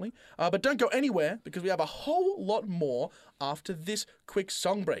currently. But don't go anywhere because we have a whole lot more after this quick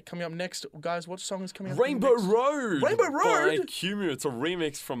song break. Coming up next, guys, what song is coming up? Rainbow next? Road! Rainbow Road? By Cumu. It's a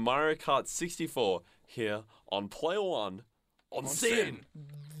remix from Mario Kart 64 here on Player One on Sin.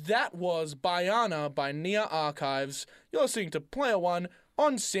 That was Bayana by Nia Archives. You're listening to Player One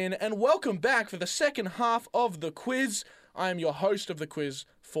on Sin, and welcome back for the second half of the quiz. I am your host of the quiz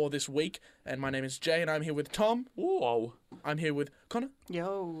for this week, and my name is Jay, and I'm here with Tom. Whoa. I'm here with Connor,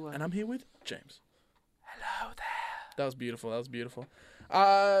 Yo. and I'm here with James. Hello there. That was beautiful. That was beautiful.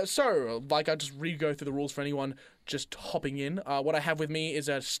 So, like, I just re-go through the rules for anyone just hopping in. What I have with me is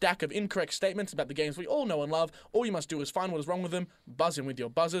a stack of incorrect statements about the games we all know and love. All you must do is find what is wrong with them, buzz in with your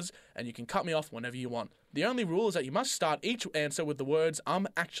buzzers, and you can cut me off whenever you want. The only rule is that you must start each answer with the words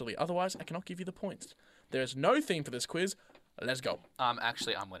actually. Otherwise, I cannot give you the points. There is no theme for this quiz. Let's go.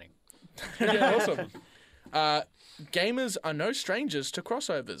 Actually, I'm winning. Yeah, awesome. Gamers are no strangers to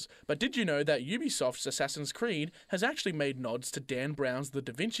crossovers, but did you know that Ubisoft's Assassin's Creed has actually made nods to Dan Brown's The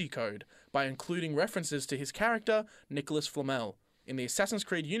Da Vinci Code by including references to his character, Nicholas Flamel? In the Assassin's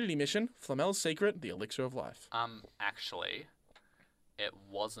Creed Unity mission, Flamel's secret, the elixir of life. Actually, it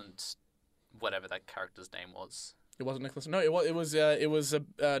wasn't whatever that character's name was. It wasn't Nicholas. No, it was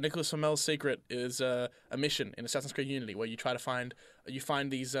Nicholas Flamel's secret is a mission in Assassin's Creed Unity where you try to find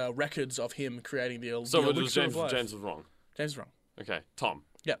these records of him creating the So the it was elixir of life. James was wrong. James is wrong. Okay, Tom.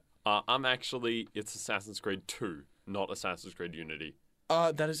 Yeah. It's Assassin's Creed 2, not Assassin's Creed Unity.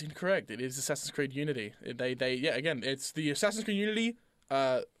 That is incorrect. It is Assassin's Creed Unity. Again, it's the Assassin's Creed Unity,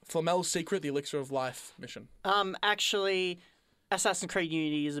 Flamel's secret, the elixir of life mission. Actually, Assassin's Creed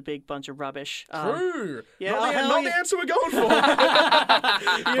Unity is a big bunch of rubbish. True. yeah, not the answer we're going for.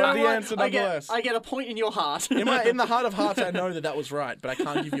 But the answer nonetheless. I get a point in your heart. In the heart of hearts, I know that was right, but I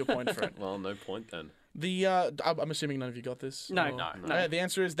can't give you a point for it. Well, no point then. I'm assuming none of you got this. No. Or- No. The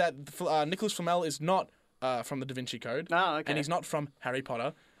answer is that Nicholas Flamel is not from the Da Vinci Code. Oh, okay. And he's not from Harry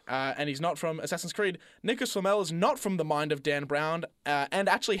Potter. And he's not from Assassin's Creed. Nicholas Flamel is not from the mind of Dan Brown, and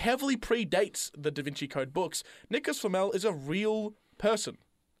actually heavily predates the Da Vinci Code books. Nicholas Flamel is a real person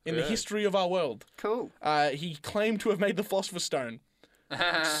in the history of our world. Cool. He claimed to have made the Philosopher's Stone.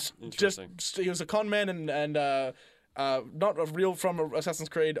 Interesting. He was a con man and not a real from Assassin's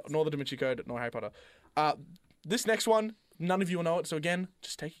Creed, nor the Da Vinci Code, nor Harry Potter. This next one, none of you will know it, so again,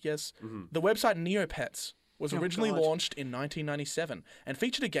 just take a guess. The website Neopets was originally God. launched in 1997 and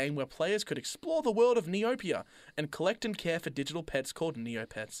featured a game where players could explore the world of Neopia and collect and care for digital pets called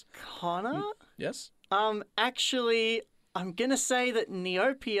Neopets. Connor? Yes? Actually, I'm gonna say that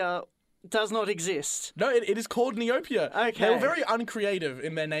Neopia does not exist. No, it is called Neopia. They Okay. were very uncreative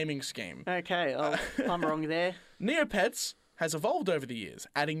in their naming scheme. Okay, I'm wrong there. Neopets has evolved over the years,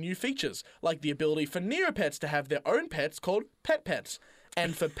 adding new features, like the ability for Neopets to have their own pets called Pet Pets,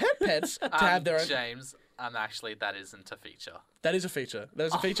 and for Pet Pets to have their own... James, actually, that isn't a feature. That is a feature. That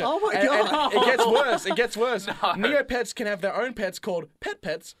is a feature. Oh my And God. it gets worse. It gets worse. No. Neopets can have their own pets called Pet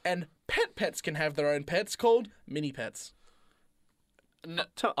Pets, and Pet Pets can have their own pets called Mini Pets. No,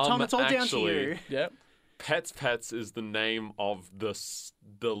 Tom, it's all down to actually- you. Yep. Pets is the name of the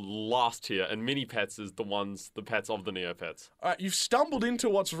last tier, and Mini Pets is the pets of the Neopets. All right, you've stumbled into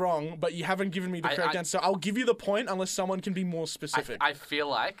what's wrong, but you haven't given me the correct answer. I'll give you the point unless someone can be more specific. I feel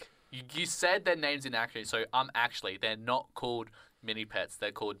like you said their names inaccurately, so they're not called mini pets.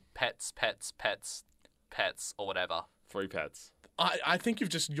 They're called pets, or whatever. 3 pets. I think you've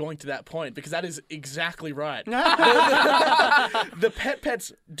just yoinked to that point because that is exactly right. The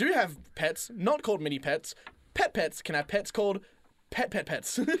pets do have pets, not called mini pets. Pets can have pets called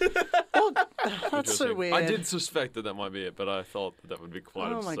pets. That's so weird. I did suspect that might be it, but I thought that would be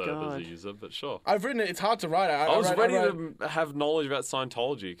quite Oh my absurd God. as a user, but sure. I've written it. It's hard to write. I was ready to have knowledge about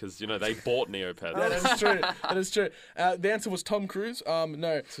Scientology because, they bought Neopets. That is true. That is true. The answer was Tom Cruise.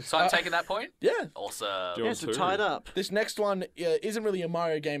 No. So I'm taking that point? Yeah. Awesome. Yeah, so tied up. This next one isn't really a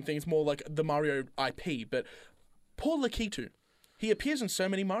Mario game thing. It's more like the Mario IP. But Paul Lakitu, he appears in so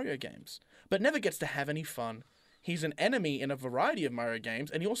many Mario games, but never gets to have any fun. He's an enemy in a variety of Mario games,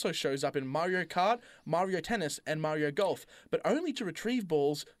 and he also shows up in Mario Kart, Mario Tennis, and Mario Golf, but only to retrieve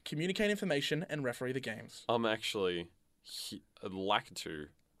balls, communicate information, and referee the games. Lakitu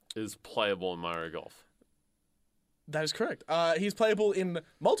is playable in Mario Golf. That is correct. He's playable in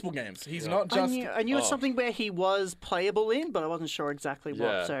multiple games. He's not just... I knew it's something where he was playable in, but I wasn't sure exactly what.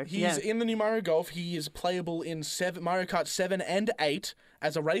 Yeah. So He's in the new Mario Golf. He is playable in Mario Kart 7 and 8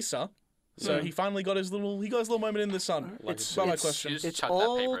 as a racer. So he finally got his little moment in the sun. It's my question. Just It's chuck that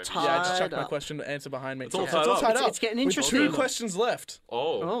all paper over. tied Yeah, I just chucked my up. question to answer behind me. It's all tied up. It's getting With interesting. 2 questions left.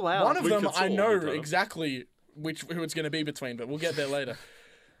 Oh wow. One of We them could I solve know it, though. exactly who it's going to be between, but we'll get there later.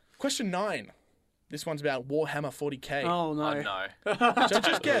 Question 9. This one's about Warhammer 40k. Oh no. Oh, no.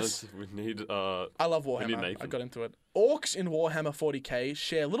 Judges guess. We need. I love We need Warhammer. Nathan. I got into it. Orcs in Warhammer 40k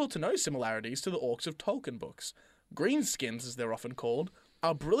share little to no similarities to the orcs of Tolkien books. Greenskins, as they're often called,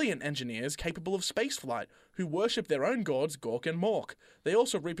 are brilliant engineers capable of spaceflight who worship their own gods Gork and Mork. They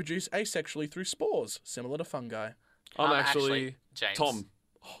also reproduce asexually through spores, similar to fungi. I'm actually James. Tom.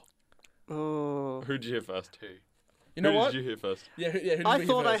 Oh. Who'd you hear first? Who? You know Who what? did you hear first? Yeah, who did I you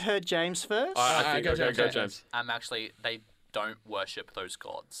thought hear I first? heard James first. I think. go Okay, James, go go James. They don't worship those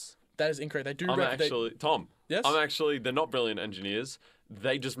gods. That is incorrect. They do. I'm actually Tom. Yes? They're not brilliant engineers.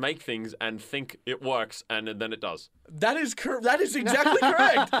 They just make things and think it works, and then it does. That is exactly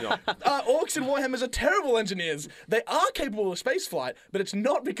correct. Orcs and Warhammers are terrible engineers. They are capable of spaceflight, but it's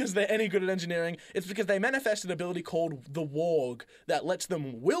not because they're any good at engineering. It's because they manifest an ability called the Warg that lets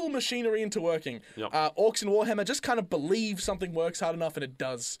them will machinery into working. Yep. Orcs and Warhammer just kind of believe something works hard enough, and it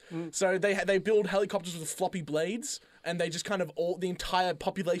does. So they build helicopters with floppy blades, and they just kind of the entire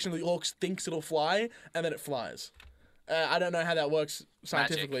population of the Orcs thinks it'll fly, and then it flies. I don't know how that works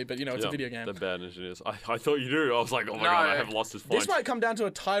scientifically, but it's a video game. They're bad engineers. I thought you do. I was like, oh my god, I have lost this point. This might come down to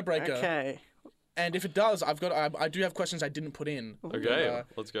a tiebreaker. Okay. And if it does, I do have questions I didn't put in. Okay,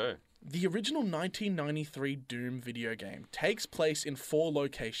 let's go. The original 1993 Doom video game takes place in 4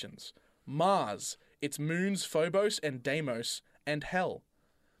 locations: Mars, its moons Phobos and Deimos, and Hell.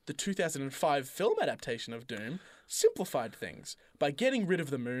 The 2005 film adaptation of Doom simplified things by getting rid of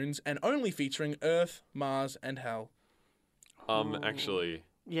the moons and only featuring Earth, Mars, and Hell. Actually,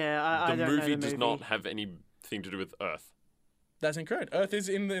 Yeah, I the don't know movie the does not have anything to do with Earth. That's incorrect. Earth is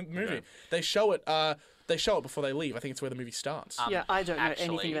in the movie. Okay. They show it. They show it before they leave. I think it's where the movie starts. Yeah, I don't know Actually,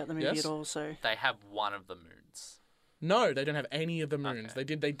 anything about the movie yes? at all. So They have one of the moons. No, they don't have any of the moons.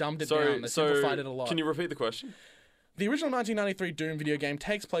 Okay. They dumbed it So, down. They simplified it a lot. can you repeat the question? The original 1993 Doom video game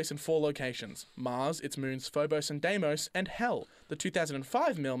takes place in 4 locations: Mars, its moons Phobos and Deimos, and Hell. The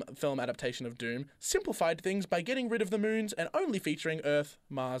 2005 film adaptation of Doom simplified things by getting rid of the moons and only featuring Earth,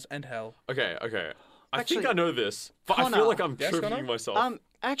 Mars, and Hell. Okay. I Actually, think I know this, but I Connor. feel like I'm Yes, tricking Connor? myself.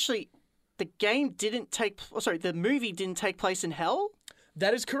 actually, the movie didn't take place in Hell.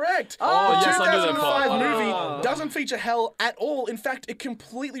 That is correct. Oh, the yes, I knew that 2005 part. movie doesn't feature Hell at all. In fact, it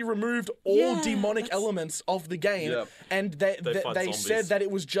completely removed all Yeah, demonic that's- elements of the game, Yep. and they fight said zombies. that it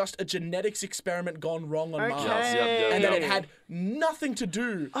was just a genetics experiment gone wrong on Mars. Okay. And that it had nothing to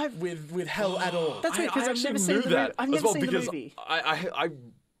do with Hell at all. That's weird because I I've never actually seen knew the that movie. I've as never well seen the because movie. I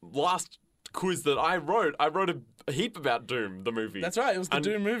last quiz that I wrote a heap about Doom, the movie. That's right. It was the And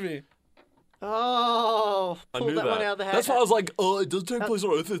Doom movie. Oh, I pulled knew that that. one out of the hat. That's why I was like, oh, it does take place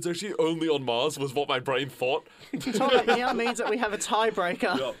on Earth. It's actually only on Mars. Was what my brain thought. Tom, it now means that we have a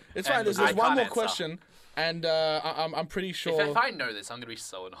tiebreaker. It's And fine. There's I one can't more answer. question, and I'm pretty sure. If I know this, I'm gonna be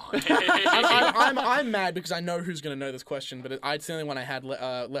so annoyed. I'm mad because I know who's going to know this question, but it's the only one I had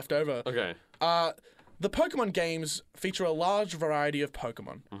left over. Okay. The Pokemon games feature a large variety of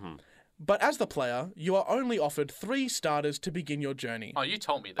Pokemon. But as the player, you are only offered 3 starters to begin your journey. Oh, you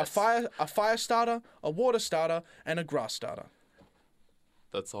told me A this. fire starter, a water starter, and a grass starter.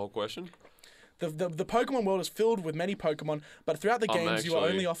 That's the whole question. The Pokemon world is filled with many Pokemon, but throughout the games you are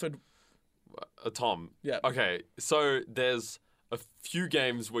actually- only offered... Tom. Yeah. Okay, so there's a few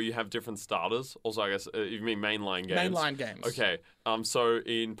games where you have different starters. Also, I guess you mean mainline games. Mainline games. Okay. So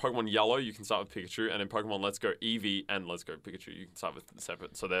in Pokemon Yellow, you can start with Pikachu, and in Pokemon Let's Go Eevee and Let's Go Pikachu, you can start with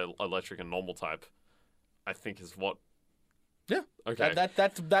separate. So they're electric and normal type. I think is what. Yeah. Okay.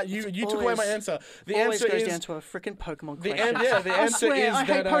 You took away my answer. The Always answer goes is down to a freaking Pokemon the question. the I answer swear, is I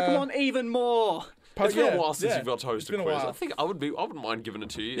hate that Pokemon even more. It's been a while since you've got It's hosted been a quiz. while. I think I wouldn't mind giving it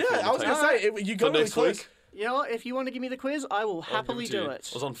to you. if Yeah, you I was want to gonna take say you for got really next close. week. You know what? If you want to give me the quiz, I will I'll happily give it to do you. it.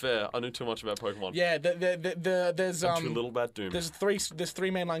 It was unfair. I knew too much about Pokemon. Yeah, there's Too little about Doom. there's three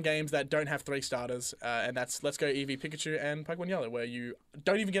mainline games that don't have 3 starters, and that's Let's Go Eevee, Pikachu, and Pokemon Yellow, where you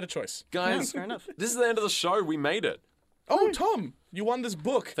don't even get a choice. Guys, fair enough. this is the end of the show. We made it. Oh, Tom, you won this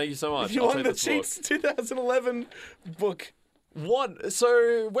book. Thank you so much. You I'll won take the this book. Cheats 2011 book. What?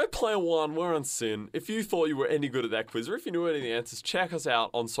 So we're Player One. We're on Sin. If you thought you were any good at that quiz, or if you knew any of the answers, check us out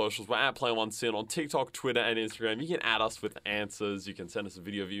on socials. We're at Player One Sin on TikTok, Twitter, and Instagram. You can add us with answers. You can send us a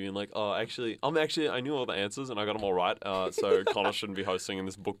video of you being like, "Oh, I knew all the answers and I got them all right." So Connor shouldn't be hosting, and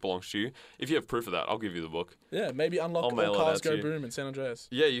this book belongs to you. If you have proof of that, I'll give you the book. Yeah, maybe unlock I'll mail all it cars out to go you. boom in San Andreas.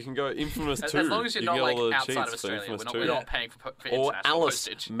 Yeah, you can go Infamous 2. As long as you're You not get all like the outside of cheats for Australia, Infamous we're 2. not paying for Or international Alice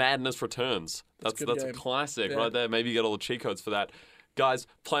postage. Madness Returns. That's a good a game. classic Yeah. right there. Maybe you get all the cheat codes for that. Guys,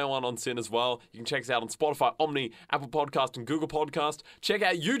 Player One on Sin as well. You can check us out on Spotify, Omni, Apple Podcast, and Google Podcast. Check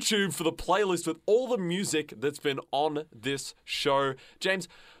out YouTube for the playlist with all the music that's been on this show. James,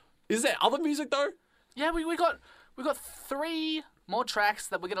 is there other music though? Yeah, we got 3 more tracks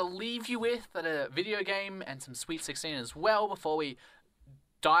that we're gonna leave you with, that are a video game and some Sweet 16 as well, before we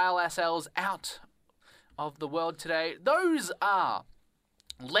dial ourselves out of the world today. Those are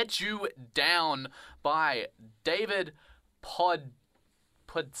 "Let You Down" by David Podsiadlo.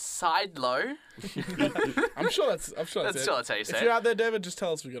 I'm sure that's That's it. still that's how you say If it. you're out there, David, just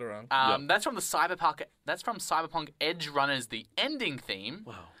tell us we got it wrong. That's from the Cyberpunk. That's from Cyberpunk Edge Runners, the ending theme.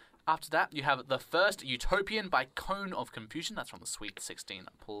 Wow. After that, you have The First Utopian by Cone of Confusion. That's from the Sweet 16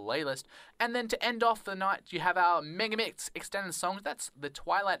 playlist. And then to end off the night, you have our Megamix extended songs. That's The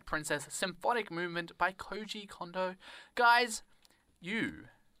Twilight Princess Symphonic Movement by Koji Kondo. Guys, you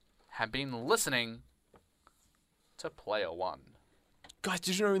have been listening to Player One. Guys,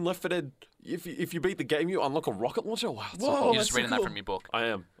 did you know in Left 4 Dead, if you beat the game, you unlock a rocket launcher? Wow. That's so Whoa, cool. You're that's just so reading that cool. from your book. I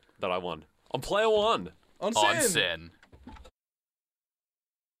am. That I won. On Player One. On On Sin. Sin.